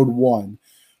episode 1.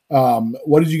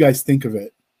 What did you guys think of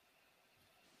it?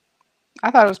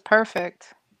 I thought it was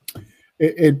perfect.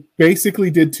 It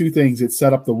basically did two things. It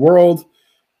set up the world,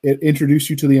 it introduced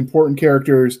you to the important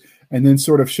characters, and then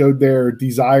sort of showed their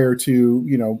desire to,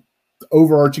 the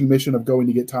overarching mission of going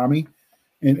to get Tommy,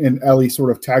 and Ellie sort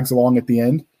of tags along at the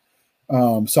end.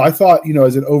 So I thought,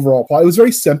 as an overall plot, it was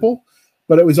very simple,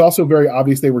 but it was also very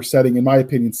obvious they were in my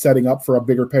opinion, setting up for a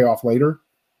bigger payoff later.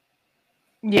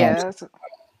 Yeah.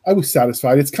 I was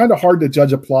satisfied. It's kind of hard to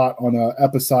judge a plot on an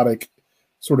episodic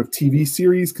sort of TV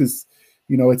series because,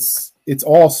 it's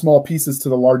all small pieces to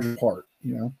the larger part,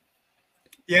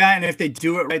 Yeah, and if they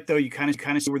do it right, though, you kind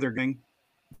of see where they're going.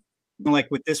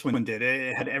 Like what this one did,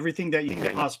 it had everything that you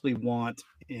could possibly want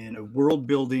in a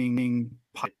world-building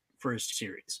pilot for a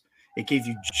series. It gave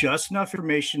you just enough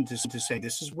information to say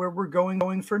this is where we're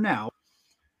going for now,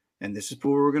 and this is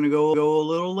where we're going to go a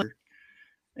little later.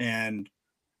 And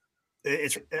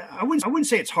I wouldn't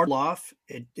say it's hard off.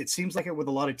 It seems like it with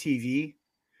a lot of TV,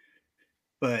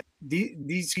 but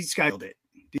these guys nailed it.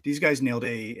 These guys nailed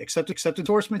it. Accepted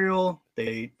source material.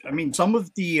 Some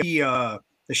of the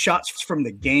shots from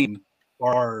the game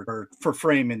are for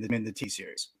frame in the T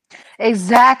series.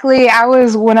 Exactly.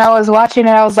 When I was watching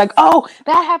it, I was like, "Oh,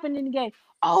 that happened in the game.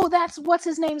 Oh, that's what's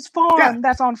his name's farm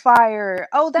that's on fire.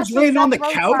 Oh, that's laying on the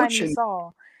couch and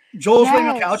saw." Joel's laying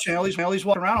on the couch and Ellie's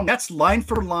walking around. That's line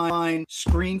for line,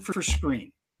 screen for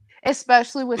screen.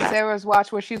 Especially with Sarah's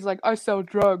watch where she's like, "I sell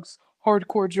drugs,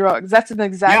 hardcore drugs." That's an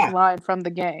exact line from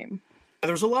the game.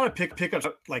 There's a lot of pickups,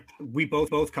 like we both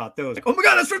caught those. Like, oh my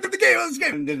god, that's from the game. This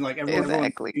game, and then like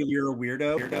everyone, you're a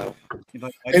weirdo.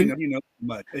 Like, I didn't know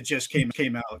but it just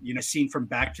came out. Scene from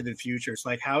Back to the Future. It's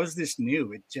like, how is this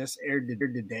new? It just aired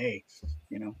today.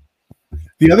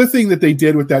 The other thing that they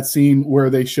did with that scene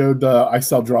where they showed the I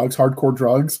sell drugs, hardcore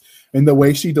drugs, and the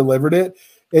way she delivered it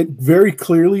very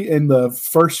clearly in the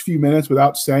first few minutes,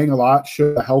 without saying a lot,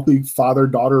 showed a healthy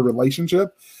father-daughter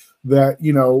relationship that,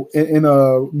 in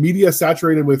a media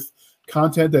saturated with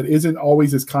content that isn't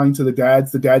always as kind to the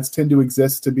dads tend to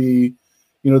exist to be,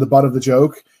 the butt of the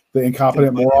joke, the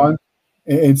incompetent moron.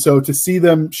 And so to see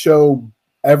them show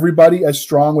everybody as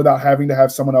strong without having to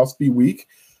have someone else be weak,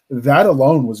 that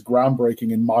alone was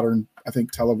groundbreaking in modern, I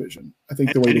think, television. I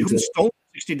think the way they did it. Stole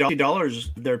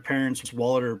 $60 their parents'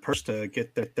 wallet or purse to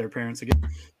get their parents again.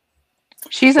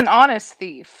 She's an honest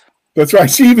thief. That's right.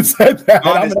 She even said that.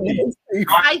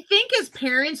 I think as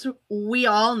parents, we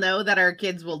all know that our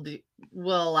kids will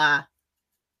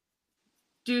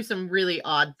do some really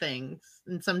odd things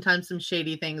and sometimes some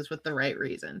shady things with the right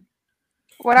reason.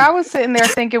 What I was sitting there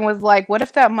thinking was like, what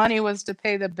if that money was to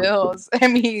pay the bills? I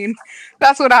mean,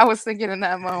 that's what I was thinking in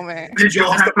that moment. Did you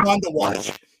have to on the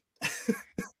watch?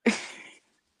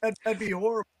 That'd be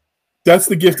horrible. That's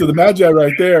the gift of the Magi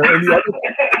right there. And the other,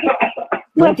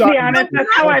 let's be honest, that's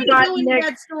how I bought Nick.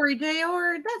 That story,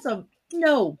 JR. That's a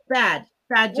bad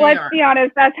JR. Let's be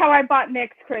honest, that's how I bought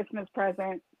Nick's Christmas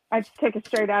present. I just took it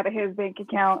straight out of his bank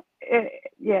account.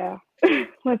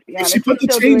 Let's be honest. She put the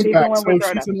change back, so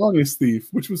she's an honest thief,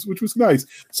 which was nice.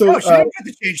 So she didn't put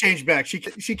the change back. She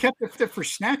kept it for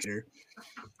snacks.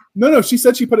 No, she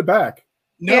said she put it back.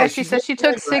 No, yeah, she said she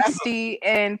took 60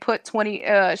 and put 20.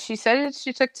 She said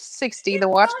she took 60. The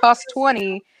watch cost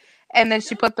 20, and then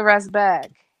she put the rest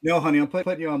back. No, honey, I'm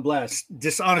putting you on blast.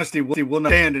 Dishonesty will not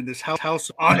stand in this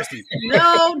house. Honesty.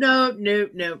 No.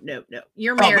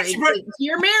 You're married.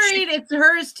 You're married. It's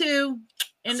hers too.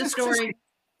 End of story.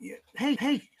 Hey.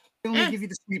 I only give you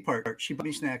the sweet part. She bought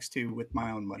me snacks too with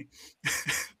my own money.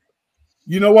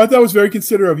 You know what? That was very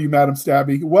considerate of you, Madam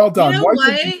Stabby. Well done. You know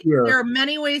what? There are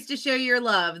many ways to show your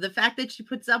love. The fact that she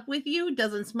puts up with you,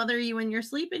 doesn't smother you in your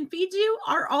sleep, and feeds you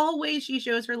are all ways she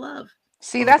shows her love.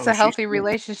 See, that's a healthy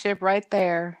relationship right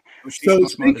there. So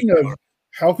speaking of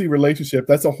healthy relationship,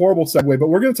 that's a horrible segue, but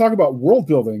we're going to talk about world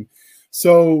building.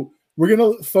 So we're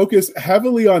going to focus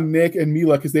heavily on Nick and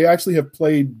Mila because they actually have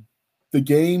played the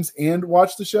games and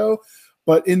watched the show.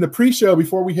 But in the pre-show,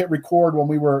 before we hit record, when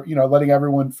we were, letting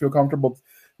everyone feel comfortable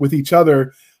with each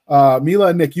other, Mila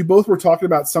and Nick, you both were talking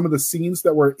about some of the scenes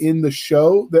that were in the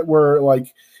show that were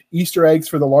like Easter eggs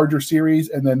for the larger series,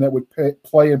 and then that would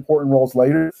play important roles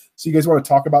later. So you guys want to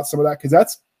talk about some of that? Because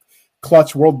that's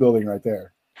clutch world building right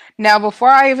there. Now, before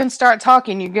I even start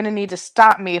talking, you're going to need to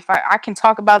stop me. If I can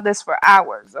talk about this for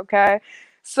hours, okay?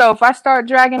 So if I start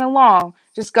dragging along,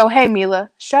 just go, hey,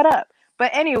 Mila, shut up.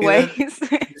 But anyways,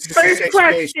 first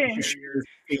question. Your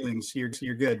feelings,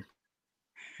 you're good.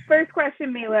 First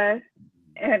question, Mila,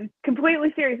 and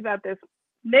completely serious about this.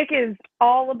 Nick is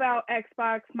all about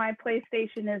Xbox. My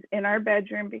PlayStation is in our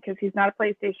bedroom because he's not a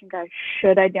PlayStation guy.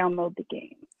 Should I download the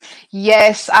game?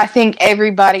 Yes, I think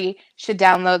everybody should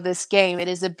download this game. It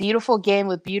is a beautiful game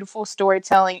with beautiful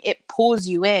storytelling. It pulls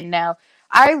you in. Now,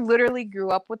 I literally grew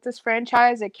up with this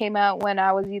franchise. It came out when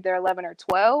I was either 11 or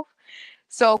 12.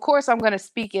 So, of course, I'm going to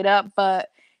speak it up, but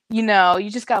you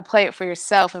just got to play it for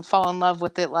yourself and fall in love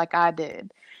with it like I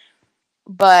did.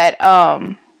 But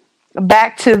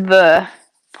back to the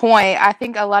point, I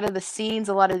think a lot of the scenes,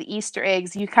 a lot of the Easter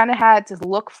eggs, you kind of had to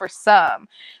look for some.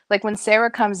 Like when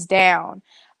Sarah comes down,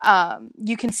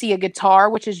 you can see a guitar,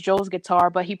 which is Joel's guitar,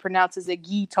 but he pronounces it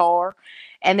guitar.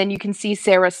 And then you can see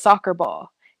Sarah's soccer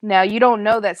ball. Now, you don't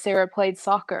know that Sarah played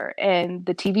soccer in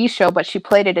the TV show, but she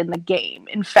played it in the game.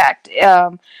 In fact,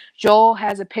 Joel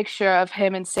has a picture of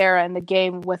him and Sarah in the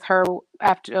game with her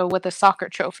with a soccer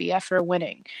trophy after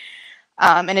winning.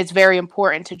 And it's very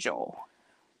important to Joel.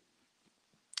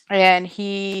 And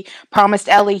he promised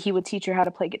Ellie he would teach her how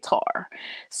to play guitar.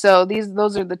 So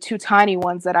those are the two tiny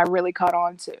ones that I really caught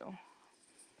on to.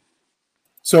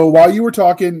 So while you were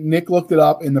talking, Nick looked it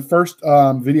up in the first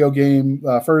video game,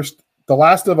 The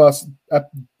Last of Us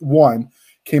 1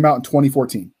 came out in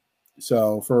 2014.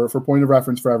 So for point of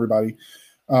reference for everybody.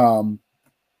 But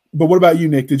what about you,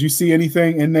 Nick? Did you see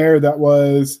anything in there that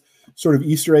was sort of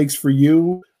Easter eggs for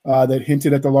you that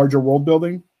hinted at the larger world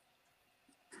building?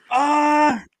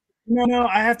 No,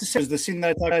 I have to say, it was the scene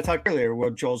that I talked earlier where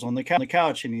Joel's on the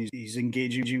couch and he's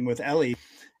engaging with Ellie.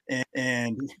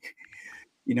 And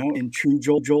in true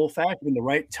Joel fashion, in the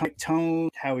right tone,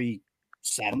 how he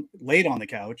laid on the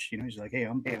couch, he's like, hey,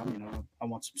 I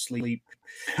want some sleep.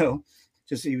 So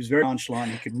he was very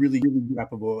nonchalant. He could really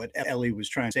grapple what Ellie was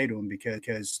trying to say to him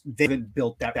because they haven't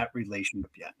built that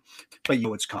relationship yet, but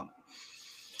it's coming.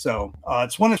 So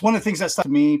it's one of the things that stuck to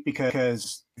me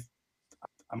because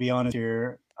I'll be honest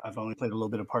here, I've only played a little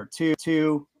bit of part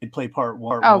 2. I played part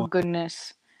 1. Oh,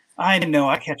 goodness. I didn't know.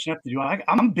 I catching up to do.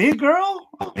 I'm big, girl.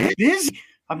 I'm busy.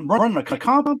 I'm running a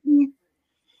company.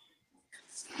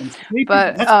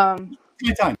 But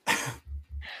time.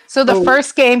 So the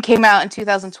first game came out in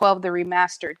 2012. The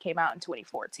remastered came out in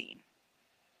 2014.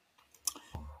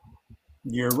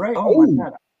 You're right. Oh my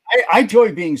God. I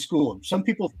enjoy being schooled. Some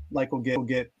people will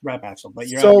get rap axle, but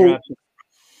you're absolutely.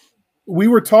 We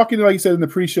were talking, like you said in the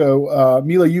pre-show,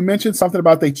 Mila, you mentioned something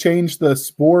about they changed the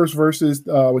spores versus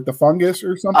with the fungus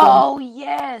or something. Oh,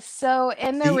 yes. So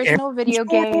in the original video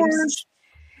games,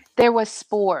 there was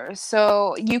spores.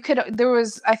 So there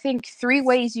was, I think, 3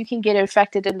 ways you can get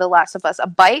infected in The Last of Us: a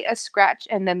bite, a scratch,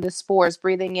 and then the spores,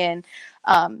 breathing in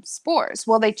spores.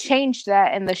 Well, they changed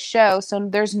that in the show, so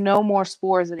there's no more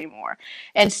spores anymore.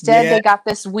 Instead, they got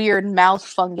this weird mouth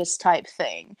fungus type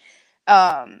thing.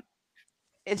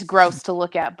 It's gross to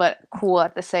look at, but cool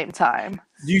at the same time.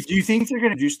 Do you think they're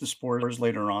going to introduce the spores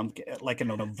later on, like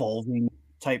an evolving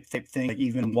type thing, like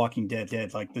even Walking Dead,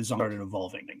 like the zombie started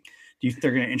evolving? Do you think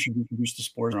they're going to introduce the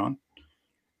spores on?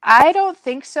 I don't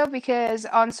think so, because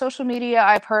on social media,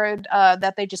 I've heard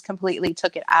that they just completely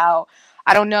took it out.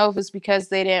 I don't know if it's because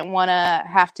they didn't want to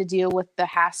have to deal with the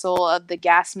hassle of the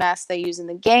gas mask they use in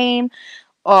the game,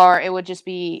 or it would just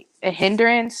be a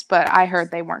hindrance, but I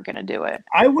heard they weren't going to do it.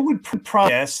 I would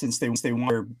probably guess, since they want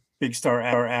their big star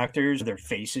actors, their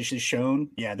faces is shown.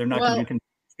 Yeah, they're not going to do,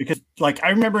 because I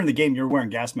remember in the game you were wearing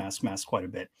gas masks quite a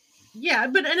bit. Yeah,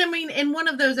 and one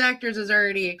of those actors has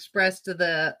already expressed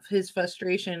his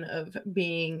frustration of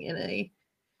being in a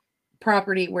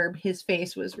property where his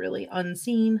face was really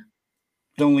unseen.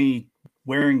 Only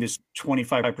wearing this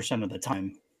 25% of the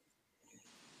time.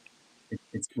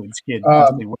 It's kid,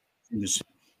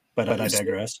 but I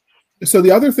digress. So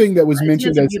the other thing that was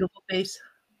mentioned as beautiful face.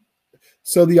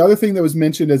 So the other thing that was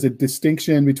mentioned as a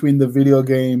distinction between the video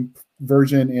game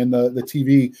version and the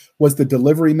TV was the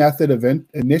delivery method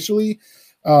initially.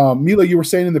 Mila, you were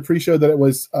saying in the pre-show that it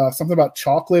was something about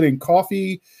chocolate and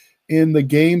coffee in the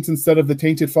games instead of the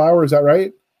tainted flower. Is that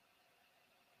right?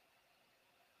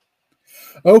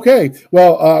 Okay.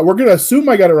 Well, we're going to assume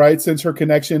I got it right since her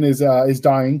connection is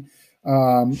dying,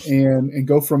 and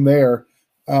go from there.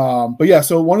 But yeah,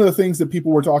 so one of the things that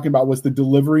people were talking about was the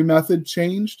delivery method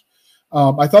changed.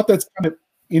 I thought that's kind of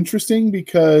interesting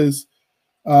because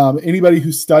anybody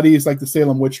who studies like the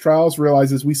Salem witch trials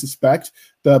realizes we suspect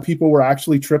the people were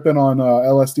actually tripping on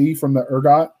LSD from the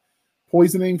ergot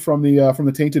poisoning from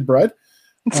the tainted bread.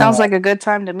 It sounds like a good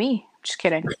time to me. Just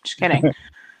kidding.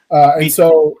 And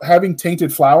so having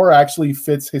tainted flour actually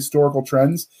fits historical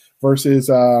trends versus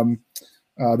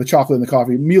the chocolate and the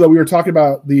coffee. Mila, we were talking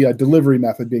about the delivery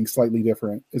method being slightly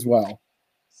different as well.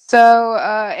 So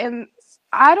in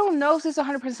I don't know if this is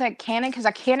 100% canon because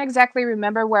I can't exactly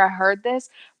remember where I heard this,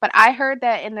 but I heard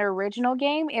that in the original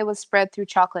game, it was spread through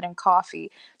chocolate and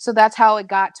coffee. So that's how it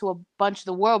got to a bunch of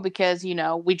the world because, you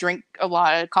know, we drink a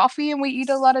lot of coffee and we eat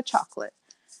a lot of chocolate.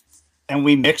 And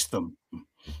we mix them.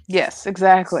 Yes,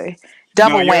 exactly.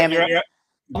 Double whammy. You're,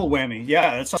 double whammy.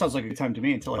 Yeah, that sounds like a good time to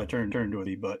me until I turn into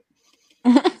it. But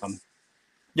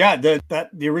yeah,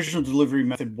 the original delivery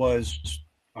method was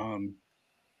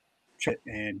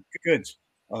and goods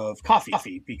of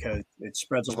coffee because it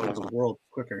spreads all over the world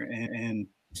quicker. And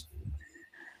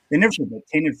they never said that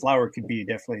tainted flour could be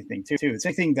definitely a thing too. It's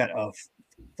anything that a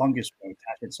fungus will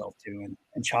attach itself to,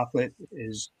 and chocolate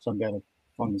is some kind of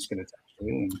fungus going to attach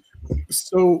to it.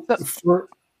 So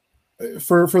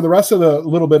for the rest of the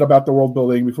little bit about the world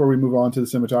building before we move on to the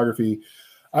cinematography,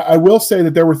 I will say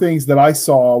that there were things that I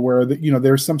saw where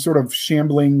there's some sort of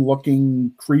shambling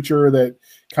looking creature that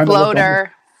kind of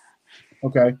floater.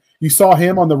 Okay. You saw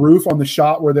him on the roof on the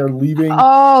shot where they're leaving.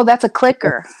 Oh, that's a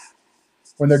clicker.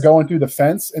 When they're going through the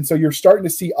fence. And so you're starting to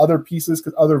see other pieces,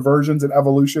 other versions and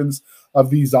evolutions of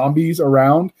these zombies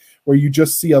around where you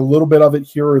just see a little bit of it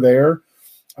here or there.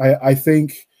 I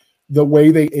think the way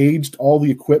they aged all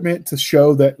the equipment to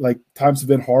show that like times have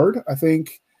been hard, I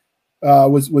think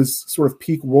was sort of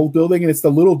peak world building. And it's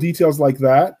the little details like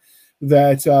that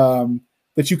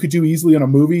that you could do easily in a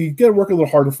movie. You got to work a little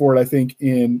harder for it, I think,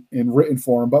 in written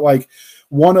form. But like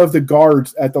one of the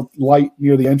guards at the light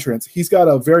near the entrance, he's got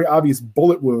a very obvious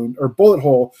bullet wound or bullet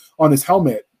hole on his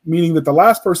helmet, meaning that the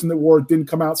last person that wore it didn't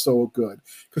come out so good.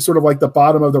 Because sort of like the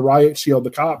bottom of the riot shield,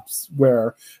 the cops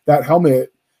wear, that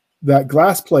helmet, that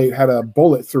glass plate had a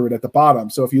bullet through it at the bottom.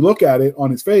 So if you look at it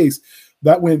on his face,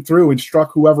 that went through and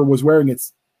struck whoever was wearing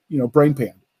its, brain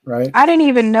pan, right? I didn't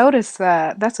even notice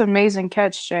that. That's an amazing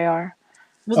catch, JR.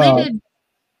 Well,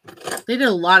 they did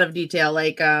a lot of detail,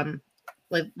 like the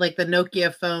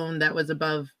Nokia phone that was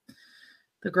above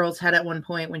the girl's head at one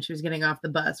point when she was getting off the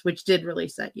bus, which did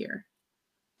release that year.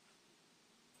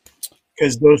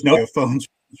 Because those Nokia phones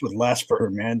would last forever,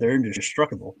 man. They're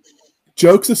indestructible.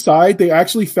 Jokes aside, they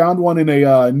actually found one in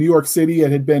a New York City.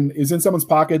 It is in someone's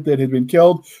pocket that had been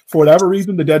killed. For whatever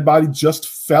reason, the dead body just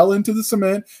fell into the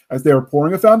cement as they were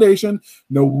pouring a foundation.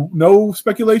 No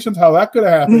speculations how that could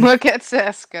have happened. Look at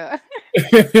Seska.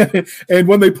 And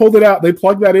when they pulled it out, they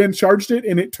plugged that in, charged it,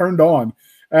 and it turned on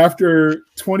after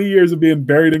 20 years of being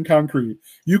buried in concrete.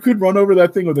 You could run over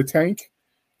that thing with a tank,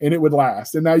 and it would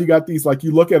last. And now you got these, like,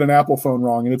 you look at an Apple phone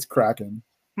wrong, and it's cracking.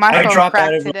 My phone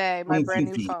cracked today, my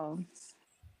brand new phone.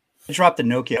 I dropped the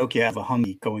Nokia out of a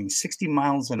Humvee going 60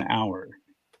 miles an hour.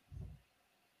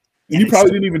 And you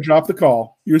probably didn't even drop the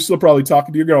call. You're still probably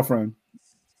talking to your girlfriend.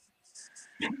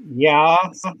 Yeah.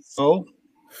 So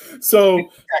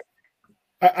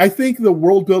I think the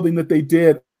world building that they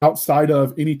did outside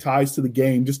of any ties to the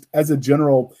game, just as a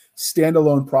general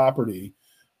standalone property,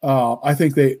 I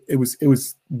think it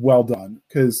was well done,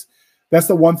 because that's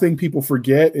the one thing people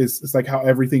forget is it's like how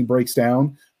everything breaks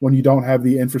down when you don't have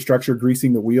the infrastructure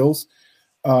greasing the wheels.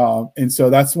 And so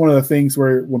that's one of the things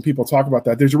where when people talk about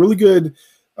that, there's a really good,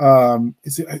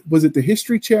 was it the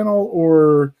History Channel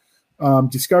or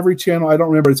Discovery Channel? I don't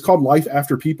remember. It's called Life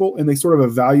After People. And they sort of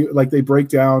evaluate, like they break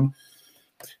down,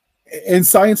 and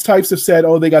science types have said,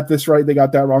 oh, they got this right, they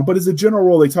got that wrong. But as a general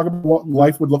rule, they talk about what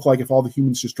life would look like if all the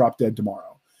humans just dropped dead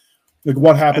tomorrow. Like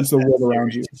what happens to the world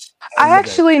around you. I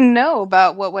actually know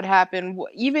about what would happen.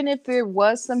 Even if there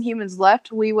was some humans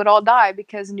left, we would all die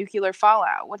because nuclear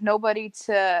fallout. With nobody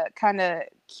to kind of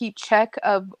keep check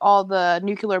of all the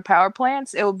nuclear power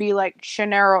plants, it would be like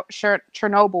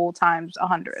Chernobyl times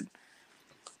 100.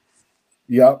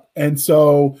 Yep. And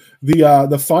so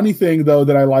the funny thing, though,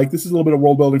 that I like, this is a little bit of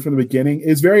world building from the beginning,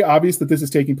 is very obvious that this is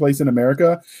taking place in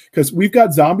America because we've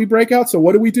got zombie breakouts. So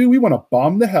what do? We want to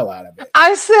bomb the hell out of it.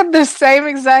 I said the same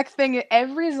exact thing. In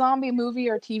every zombie movie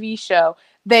or TV show,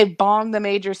 they bomb the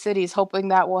major cities hoping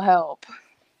that will help.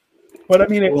 But I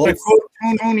mean,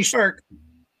 Tony Stark,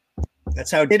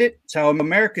 that's how it did it. That's how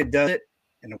America does it.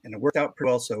 And it worked out pretty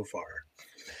well so far.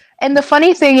 And the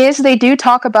funny thing is, they do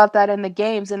talk about that in the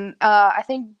games. And I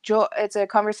think it's a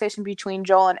conversation between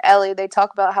Joel and Ellie. They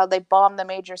talk about how they bombed the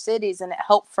major cities and it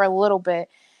helped for a little bit.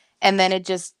 And then it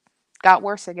just got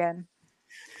worse again.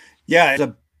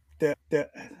 Yeah. I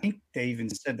think they even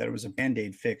said that it was a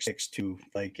Band-Aid fix to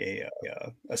like a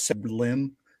severed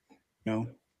limb. It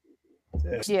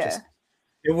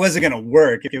wasn't going to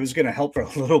work. It was going to help for a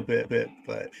little bit.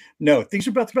 But no, things are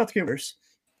about to get worse.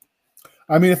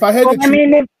 I mean, if I had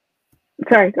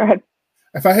Sorry, go ahead.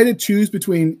 If I had to choose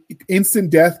between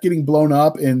instant death, getting blown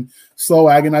up, and slow,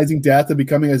 agonizing death and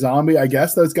becoming a zombie, I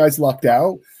guess those guys lucked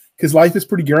out because life is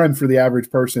pretty grim for the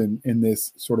average person in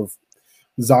this sort of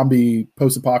zombie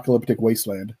post-apocalyptic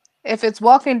wasteland. If it's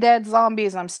Walking Dead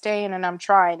zombies, I'm staying and I'm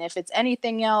trying. If it's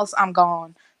anything else, I'm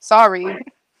gone. Sorry.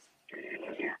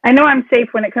 I know I'm safe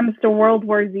when it comes to World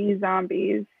War Z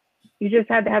zombies. You just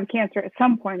had to have cancer at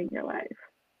some point in your life.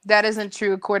 That isn't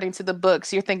true according to the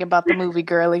books. You're thinking about the movie,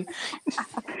 girly.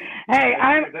 Hey,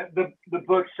 the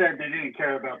book said they didn't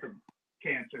care about the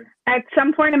cancer. At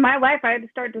some point in my life, I had to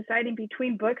start deciding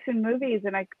between books and movies,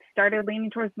 and I started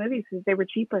leaning towards movies because they were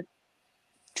cheaper.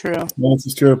 True. Well, this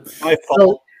is true.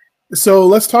 So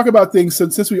let's talk about things.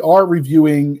 Since we are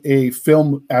reviewing a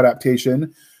film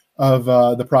adaptation of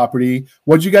the property,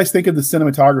 what did you guys think of the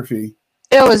cinematography?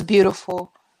 It was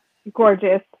beautiful.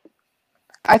 Gorgeous.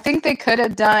 I think they could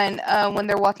have done when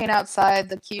they're walking outside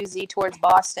the QZ towards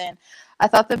Boston. I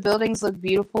thought the buildings looked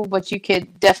beautiful, but you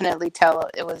could definitely tell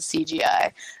it was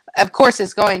CGI. Of course,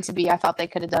 it's going to be. I thought they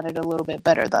could have done it a little bit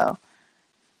better, though.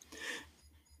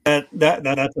 That's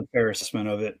a fair assessment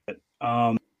of it.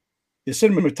 The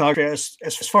cinematography,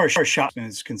 as far as shot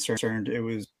is concerned, it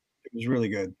was really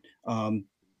good.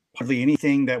 Hardly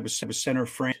anything that was center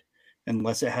frame,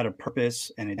 unless it had a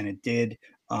purpose, and it did.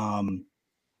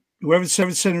 Whoever the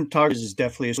cinematographer is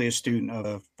definitely a student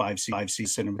of 5C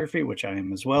cinematography, which I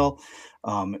am as well.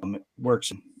 It works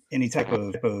in any type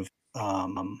of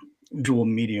visual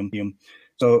medium.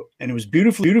 So, and it was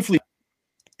beautifully,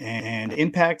 and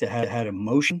impact. It had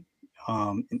emotion.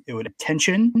 It would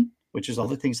attention, which is all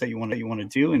the things that you want to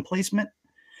do in placement.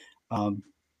 I'll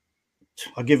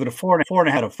give it a 4.5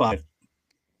 out of 5.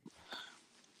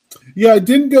 Yeah, it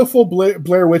didn't go full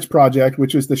Blair Witch Project,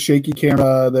 which is the shaky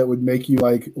camera that would make you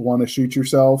like want to shoot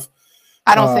yourself.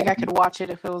 I don't think I could watch it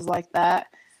if it was like that.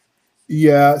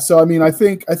 Yeah, so I mean, I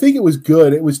think it was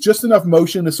good. It was just enough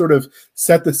motion to sort of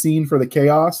set the scene for the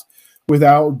chaos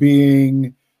without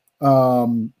being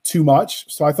too much.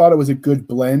 So I thought it was a good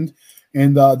blend.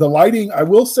 And the lighting, I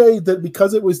will say that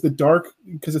because it was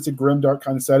because it's a grim, dark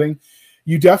kind of setting,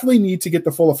 you definitely need to get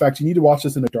the full effect. You need to watch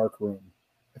this in a dark room,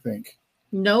 I think.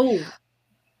 No.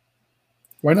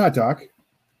 Why not, Doc?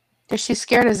 Because she's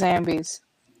scared of zombies.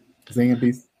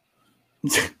 Zombies.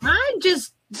 I'm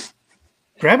just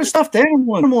grab a stuffed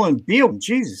animal and be them.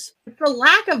 Jesus. It's the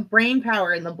lack of brain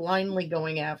power and the blindly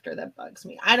going after that bugs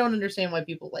me. I don't understand why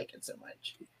people like it so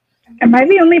much. Am I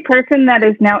the only person that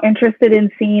is now interested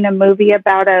in seeing a movie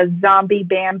about a zombie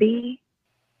Bambi?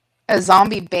 A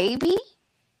zombie baby?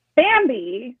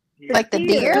 Bambi. Like the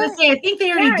deer? I think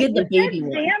they already did the baby one.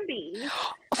 Bambi.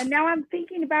 And now I'm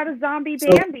thinking about a zombie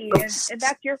Bambi, and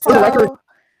that's your For the fault. record,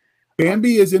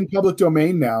 Bambi is in public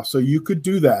domain now, so you could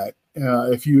do that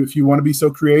if you want to be so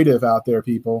creative out there,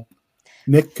 people.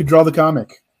 Nick could draw the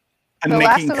comic. I'm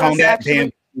making Combat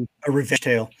Bambi a revenge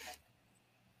tale.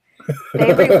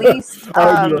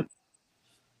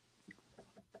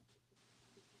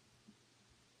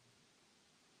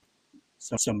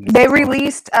 They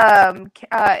released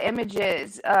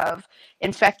images of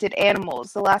infected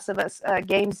animals. The Last of Us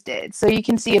games did. So you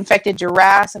can see infected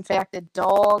giraffes, infected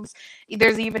dogs.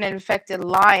 There's even an infected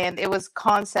lion. It was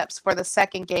concepts for the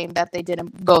second game that they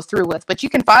didn't go through with, but you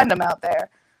can find them out there.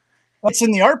 It's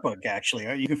in the art book, actually.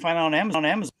 You can find it on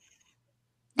Amazon.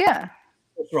 Yeah.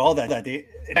 For all that, they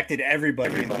affected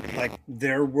everybody, like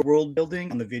their world building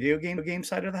on the video game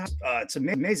side of the house. It's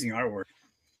amazing artwork.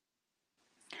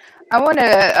 I want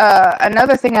to.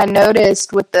 Another thing I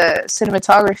noticed with the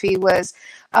cinematography was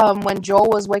when Joel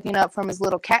was waking up from his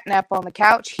little cat nap on the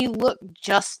couch, he looked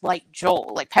just like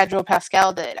Joel, like Pedro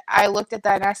Pascal did. I looked at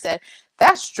that and I said,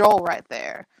 "That's Joel right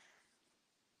there."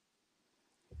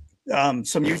 Some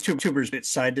YouTubers bit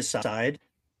side to side,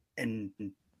 and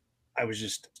I was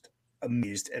just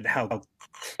amazed at how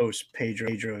close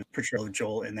Pedro's portrayal of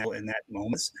Joel in that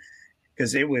moment,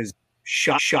 because it was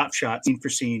shot, scene for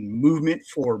scene, movement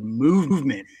for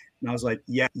movement, and I was like,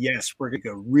 yes, we're gonna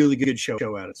get a really good show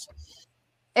out of this.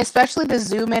 Especially the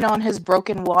zoom in on his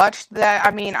broken watch.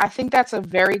 I think that's a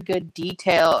very good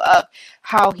detail of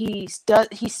how he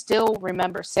still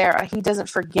remembers Sarah. He doesn't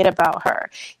forget about her.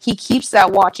 He keeps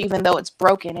that watch even though it's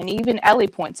broken, and even Ellie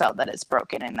points out that it's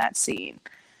broken in that scene.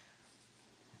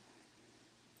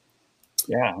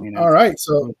 Yeah. All right.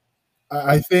 So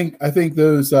I think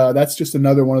those that's just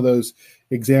another one of those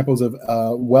examples of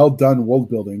well done world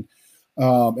building.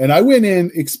 And I went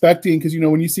in expecting, because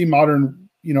when you see modern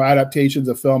adaptations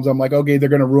of films, I'm like, okay, they're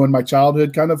going to ruin my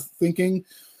childhood kind of thinking.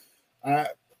 I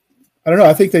don't know.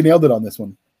 I think they nailed it on this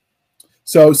one.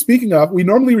 So speaking of, we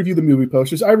normally review the movie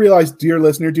posters. I realize, dear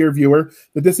listener, dear viewer,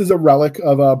 that this is a relic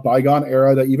of a bygone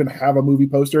era that even have a movie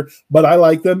poster, but I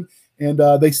like them. and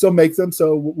they still make them,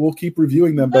 so we'll keep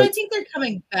reviewing them. But I But think they're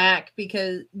coming back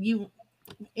because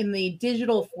in the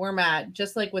digital format,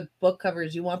 just like with book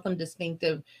covers, you want them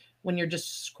distinctive when you're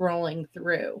just scrolling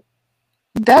through.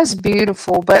 That's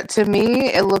beautiful, but to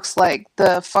me, it looks like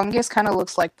the fungus kind of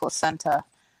looks like placenta.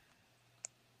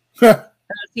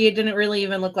 See, it didn't really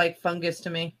even look like fungus to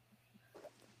me.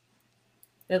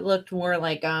 It looked more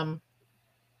like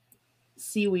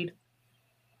seaweed.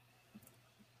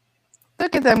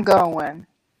 Look at them going.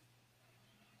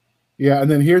 yeah,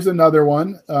 and then here's another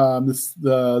one. This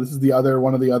is the other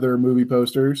one of the other movie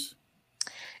posters.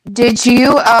 Did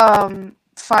you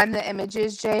find the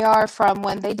images, JR, from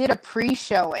when they did a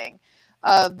pre-showing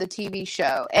of the TV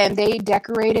show, and they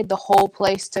decorated the whole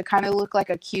place to kind of look like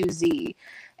a QZ,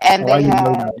 and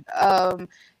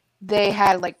they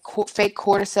had like fake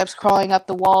cordyceps crawling up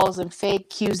the walls and fake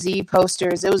QZ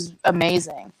posters. It was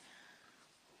amazing.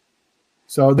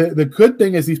 So the good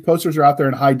thing is these posters are out there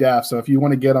in high def. So if you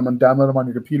want to get them and download them on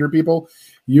your computer, people,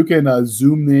 you can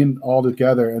zoom in all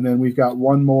together. And then we've got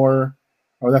one more.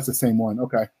 Oh, that's the same one.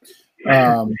 Okay.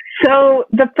 So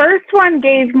the first one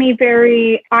gave me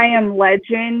very I Am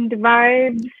Legend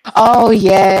vibes. Oh,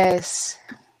 yes.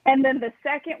 And then the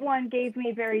second one gave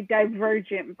me very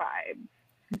Divergent vibes.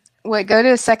 Wait, go to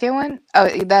the second one. Oh,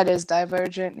 that is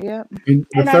Divergent. Yep. And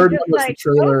the third one was the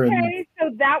trailer. Okay,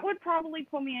 so that would probably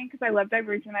pull me in because I love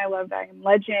Divergent. I love I Am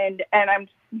Legend. And I'm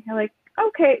like,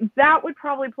 okay, that would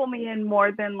probably pull me in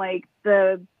more than like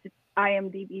the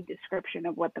IMDb description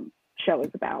of what the show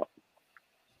is about.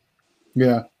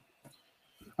 Yeah.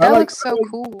 That looks so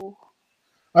cool.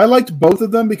 I liked both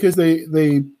of them because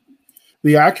the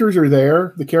actors are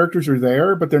there, the characters are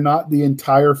there, but they're not the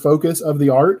entire focus of the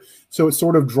art. So it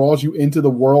sort of draws you into the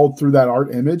world through that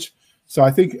art image. So I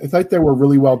think they were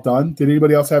really well done. Did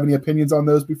anybody else have any opinions on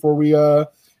those before we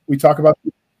talk about?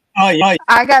 Yeah,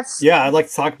 I'd like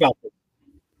to talk about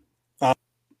it.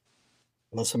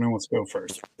 Unless someone wants to go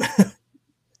first.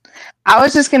 I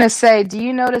was just going to say, do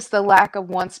you notice the lack of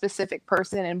one specific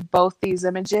person in both these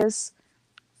images?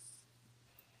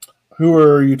 Who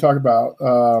are you talking about?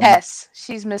 Tess.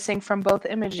 She's missing from both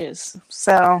images.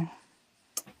 So.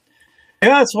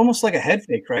 Yeah, it's almost like a head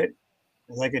fake, right?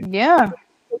 Like it. Yeah.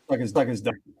 Like it's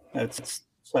done. That's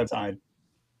side.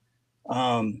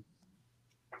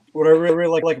 What I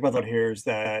really like about that here is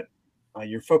that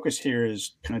your focus here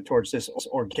is kind of towards this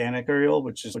organic aerial,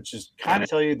 which is kind of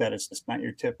tell you that it's not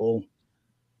your typical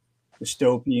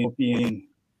dystopian,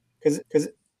 because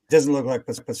it doesn't look like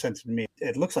placenta to me.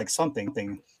 It looks like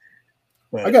something.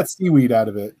 But, I got seaweed out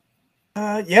of it.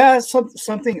 Yeah,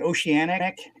 something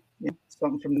oceanic,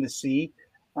 something from the sea.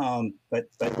 But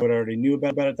what I already knew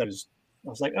about it, I was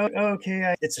like, oh,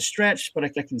 okay, it's a stretch, but I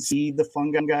can see the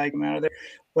fungi come out of there.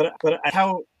 But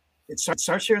how it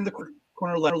starts here in the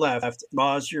corner left,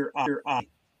 draws your eye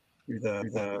through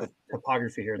the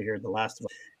topography here the last of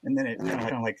it, and then it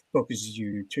kind of like focuses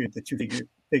you to the two figures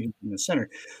in the center.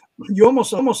 You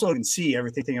almost can see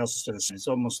everything else to the center. It's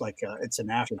almost like it's an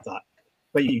afterthought,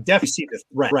 but you definitely see the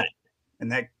threat,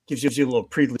 and that gives you a little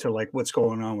prelude to like what's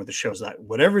going on with the show. That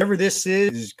whatever this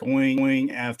is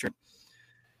going after.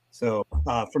 So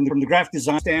from the graphic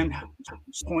design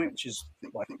standpoint, which is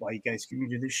why you guys give me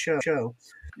to this show,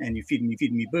 and you feed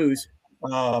me booze.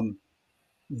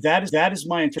 That is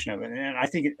my intention of it, and I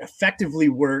think it effectively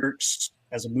works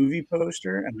as a movie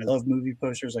poster. And I love movie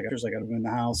posters. I got them in the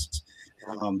house.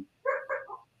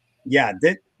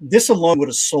 This alone would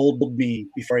have sold me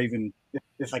before I even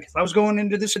if I was going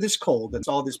into this cold and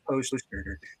saw this poster,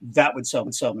 that would sell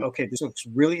me. Okay, this looks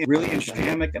really interesting,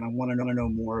 and I want to know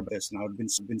more about this. And I would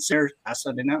have been serious. I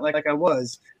did not like I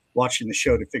was watching the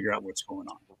show to figure out what's going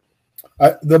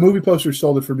on. The movie poster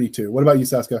sold it for me too. What about you,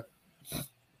 Saska?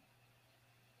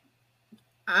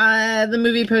 The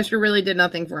movie poster really did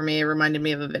nothing for me. It reminded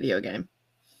me of a video game.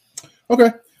 Okay.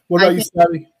 What about you,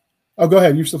 Stabby? Oh, go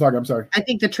ahead. You're still talking. I'm sorry. I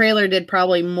think the trailer did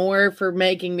probably more for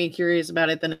making me curious about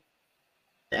it than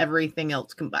everything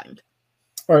else combined.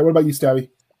 All right. What about you, Stabby?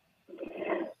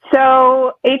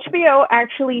 So HBO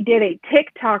actually did a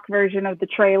TikTok version of the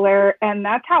trailer, and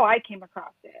that's how I came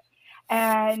across it.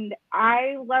 And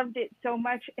I loved it so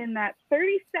much in that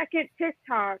 30-second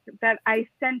TikTok that I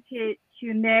sent it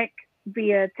to Nick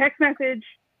via text message,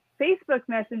 Facebook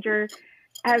Messenger,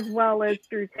 as well as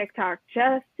through TikTok,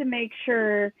 just to make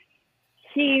sure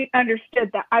he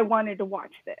understood that I wanted to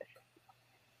watch this.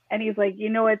 And he's like,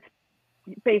 it's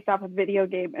based off a video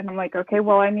game. And I'm like, okay,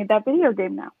 well, I need that video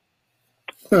game now.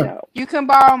 So, you can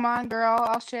borrow mine, girl.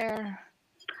 I'll share.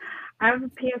 I have a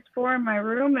PS4 in my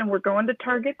room, and we're going to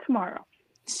Target tomorrow.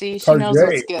 See, she knows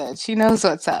what's good. She knows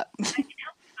what's up.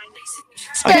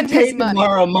 Spend his money.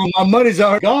 Tomorrow. My money's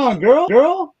already gone,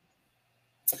 girl.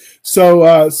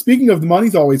 So speaking of the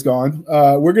money's always gone,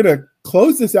 we're going to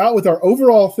close this out with our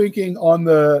overall thinking on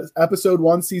the episode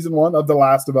 1, season 1 of The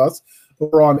Last of Us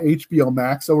over on HBO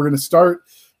Max. So we're going to start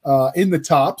in the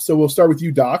top. So we'll start with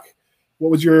you, Doc.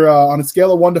 What was your, on a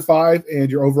scale of 1 to 5, and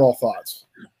your overall thoughts?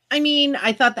 I mean,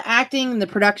 I thought the acting and the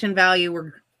production value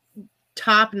were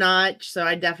top notch, so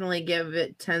I definitely give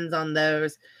it 10s on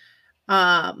those.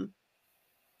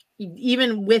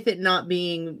 Even with it not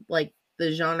being like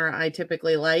the genre I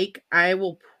typically like, I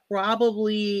will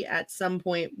probably at some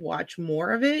point watch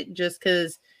more of it just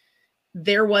because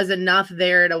there was enough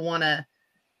there to want to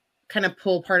kind of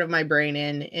pull part of my brain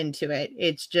into it.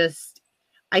 It's just,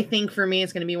 I think for me,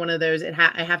 it's going to be one of those,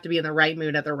 I have to be in the right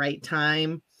mood at the right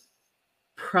time,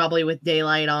 probably with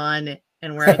daylight on,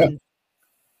 and where I can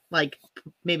like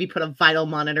maybe put a vital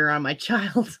monitor on my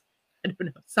child. I don't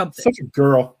know, something. Such a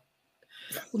girl.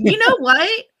 You know what?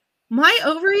 My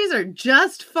ovaries are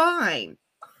just fine.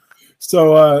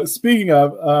 So speaking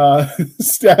of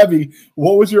Stabby,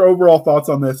 what was your overall thoughts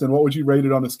on this, and what would you rate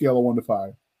it on a scale of 1 to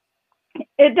 5?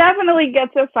 It definitely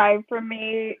gets a 5 from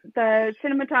me. The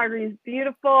cinematography is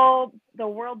beautiful. The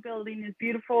world building is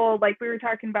beautiful. Like we were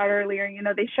talking about earlier, you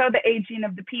know, they show the aging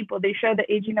of the people. They show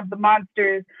the aging of the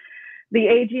monsters, the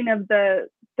aging of the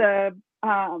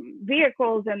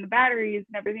vehicles and the batteries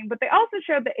and everything. But they also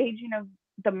show the aging of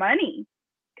the money,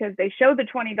 because they show the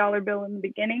 $20 bill in the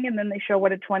beginning, and then they show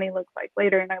what a 20 looks like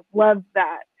later. And I love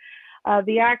that.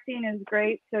 The acting is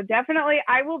great. So definitely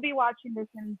I will be watching this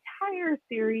entire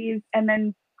series and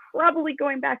then probably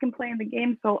going back and playing the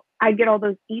game so I get all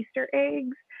those Easter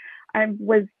eggs. I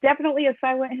was definitely a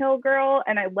Silent Hill girl,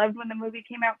 and I loved when the movie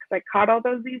came out because I caught all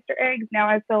those Easter eggs. Now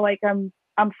I feel like I'm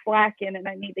slacking and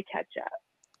I need to catch up.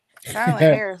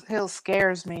 Silent Hill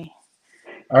scares me.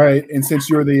 All right, and since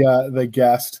you're the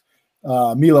guest,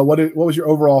 Mila, what was your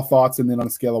overall thoughts, and then on a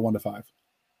scale of 1 to 5?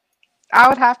 I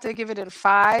would have to give it a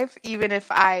 5, even if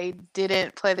I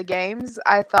didn't play the games.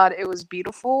 I thought it was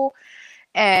beautiful,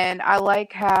 and I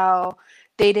like how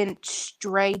they didn't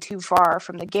stray too far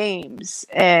from the games,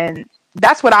 and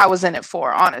that's what I was in it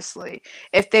for, honestly.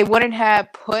 If they wouldn't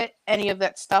have put any of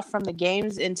that stuff from the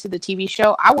games into the TV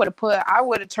show, I would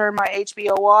have turned my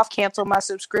HBO off, canceled my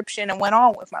subscription, and went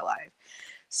on with my life.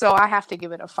 So I have to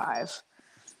give it a 5.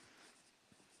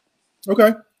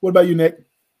 Okay. What about you, Nick?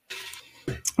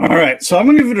 All right. So I'm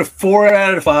going to give it a 4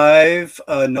 out of 5.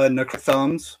 No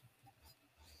thumbs.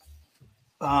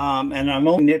 And I'm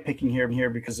only nitpicking here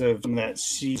because of some of that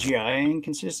CGI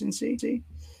inconsistency.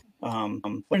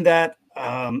 That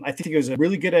I think it was a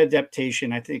really good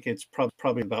adaptation. I think it's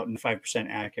probably about 5%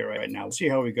 accurate right now. We'll see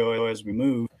how we go as we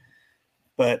move.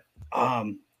 But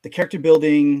the character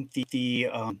building,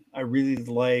 I really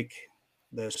like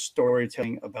the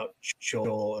storytelling about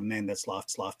Joel, a man that's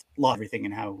lost everything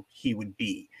and how he would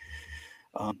be.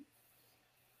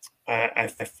 I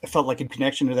felt like a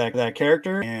connection to that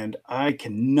character, and I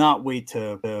cannot wait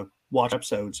to watch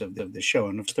episodes of the show.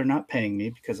 And if they're not paying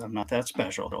me, because I'm not that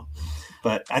special,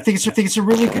 but I think it's a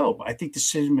really good. I think the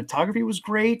cinematography was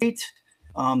great.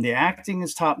 The acting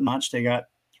is top notch. They got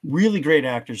really great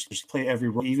actors to play every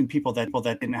role, even people that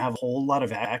didn't have a whole lot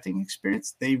of acting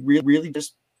experience. They really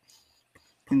just,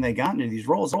 when they got into these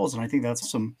roles, and I think that's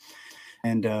awesome.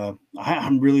 And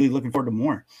I'm really looking forward to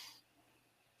more.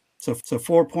 So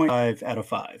 4.5 out of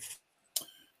 5.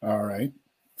 All right.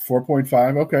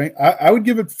 4.5. Okay. I would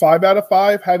give it 5 out of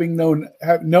 5,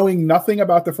 knowing nothing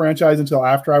about the franchise until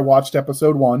after I watched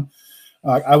episode 1.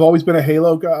 I've always been a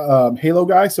Halo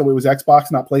guy, so it was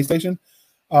Xbox, not PlayStation,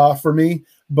 for me.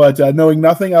 But knowing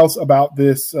nothing else about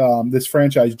this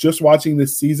franchise, just watching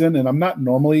this season, and I'm not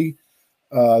normally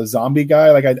a zombie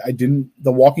guy. Like I didn't.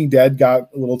 The Walking Dead got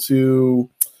a little too.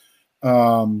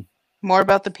 More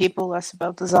about the people, less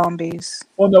about the zombies.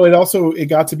 Well, no, it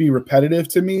got to be repetitive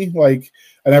to me. Like,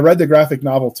 and I read the graphic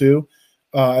novel too.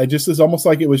 It just is almost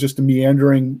like it was just a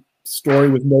meandering story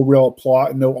with no real plot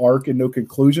and no arc and no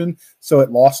conclusion. So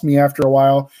it lost me after a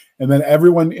while. And then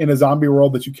everyone in a zombie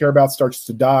world that you care about starts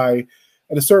to die.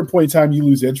 At a certain point in time, you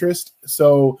lose interest.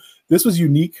 So this was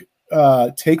unique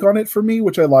take on it for me,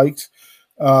 which I liked.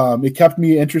 It kept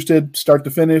me interested start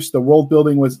to finish. The world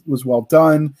building was well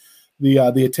done.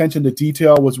 The attention to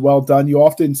detail was well done. You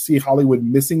often see Hollywood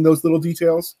missing those little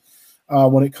details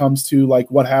when it comes to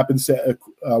like what happens to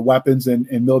weapons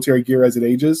and military gear as it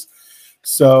ages.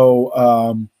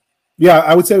 So yeah,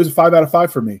 I would say it was a 5 out of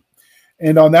 5 for me.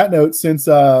 And on that note, since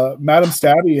Madam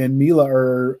Stabby and Mila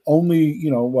are only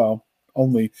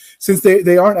since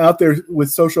they aren't out there with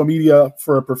social media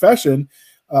for a profession,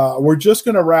 we're just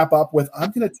going to wrap up with,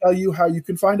 I'm going to tell you how you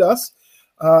can find us,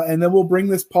 and then we'll bring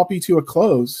this puppy to a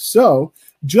close. So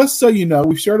just so you know,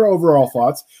 we've shared our overall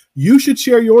thoughts. You should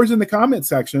share yours in the comment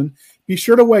section. Be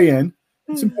sure to weigh in.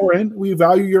 It's important. We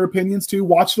value your opinions too.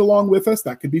 Watch it along with us.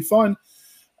 That could be fun.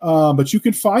 But you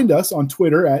can find us on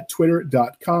Twitter at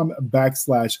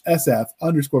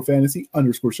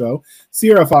twitter.com/SF_fantasy_show,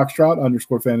 Sierra Foxtrot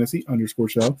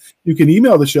 _fantasy_show. You can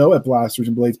email the show at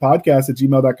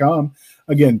blastersandbladespodcast@gmail.com.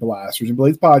 Again,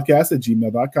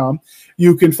 blastersandbladespodcast@gmail.com.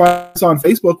 You can find us on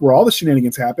Facebook where all the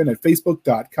shenanigans happen at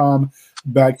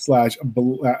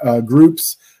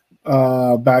facebook.com/groups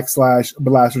 /Blasters and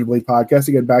Blades podcast.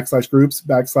 Again,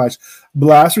 /groups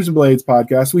 /Blasters and Blades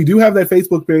podcast. We do have that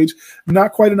Facebook page.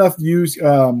 Not quite enough views,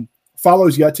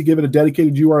 follows yet to give it a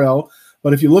dedicated URL,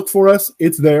 but if you look for us,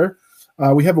 it's there.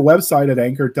 We have a website at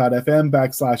anchor.fm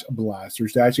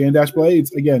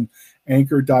 /blasters-and-blades. Again,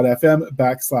 anchor.fm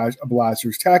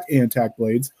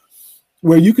 /blasters-and-blades,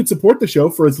 where you can support the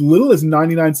show for as little as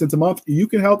 99 cents a month. You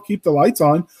can help keep the lights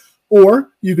on.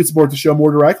 Or you can support the show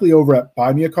more directly over at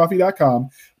buymeacoffee.com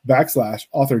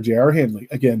 /author J.R. Handley.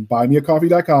 Again,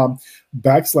 buymeacoffee.com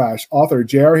 /author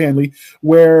J.R. Handley,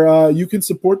 where you can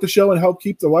support the show and help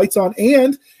keep the lights on.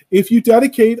 And if you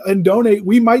dedicate and donate,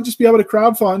 we might just be able to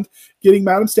crowdfund getting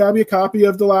Madam Stabby a copy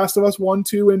of The Last of Us 1,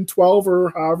 2, and 12,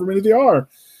 or however many there are.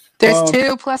 There's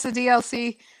 2 plus a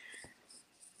DLC.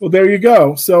 Well, there you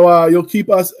go. So you'll keep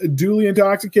us duly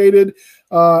intoxicated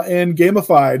and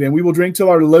gamified, and we will drink till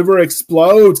our liver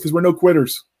explodes because we're no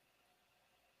quitters.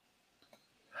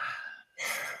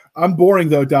 I'm boring,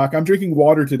 though, Doc. I'm drinking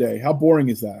water today. How boring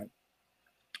is that?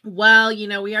 Well,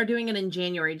 we are doing it in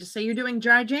January. Just say you're doing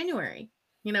dry January.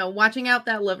 Watching out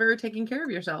that liver, taking care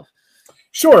of yourself.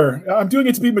 Sure. I'm doing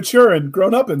it to be mature and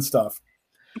grown up and stuff.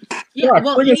 Yeah,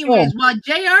 well, anyways, while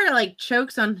JR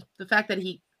chokes on the fact that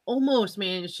he almost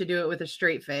managed to do it with a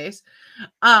straight face,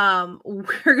 we're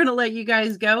gonna let you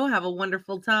guys go. Have a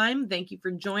wonderful time. Thank you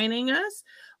for joining us.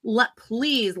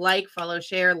 Please follow,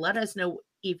 share. Let us know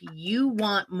if you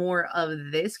want more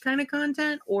of this kind of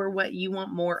content or what you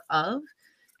want more of,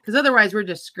 because otherwise we're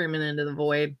just screaming into the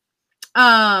void,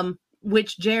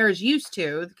 which JR is used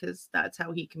to because that's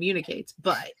how he communicates.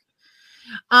 But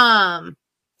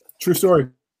true story.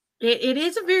 It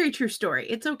is a very true story.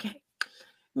 It's okay.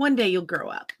 One day you'll grow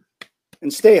up.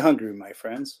 And stay hungry, my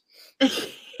friends.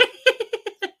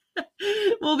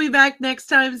 We'll be back next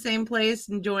time, same place,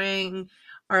 enjoying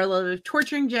our love of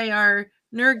torturing JR,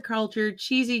 nerd culture,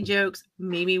 cheesy jokes.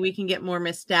 Maybe we can get more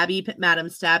Madam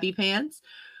Stabby pants.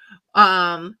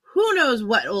 Who knows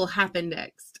what will happen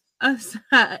next?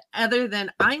 Other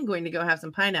than I'm going to go have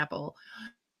some pineapple.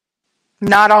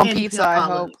 Not on pizza, I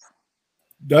hope.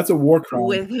 That's a war crime.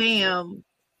 With ham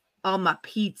on my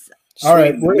pizza. All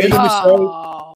right, we're ending the show.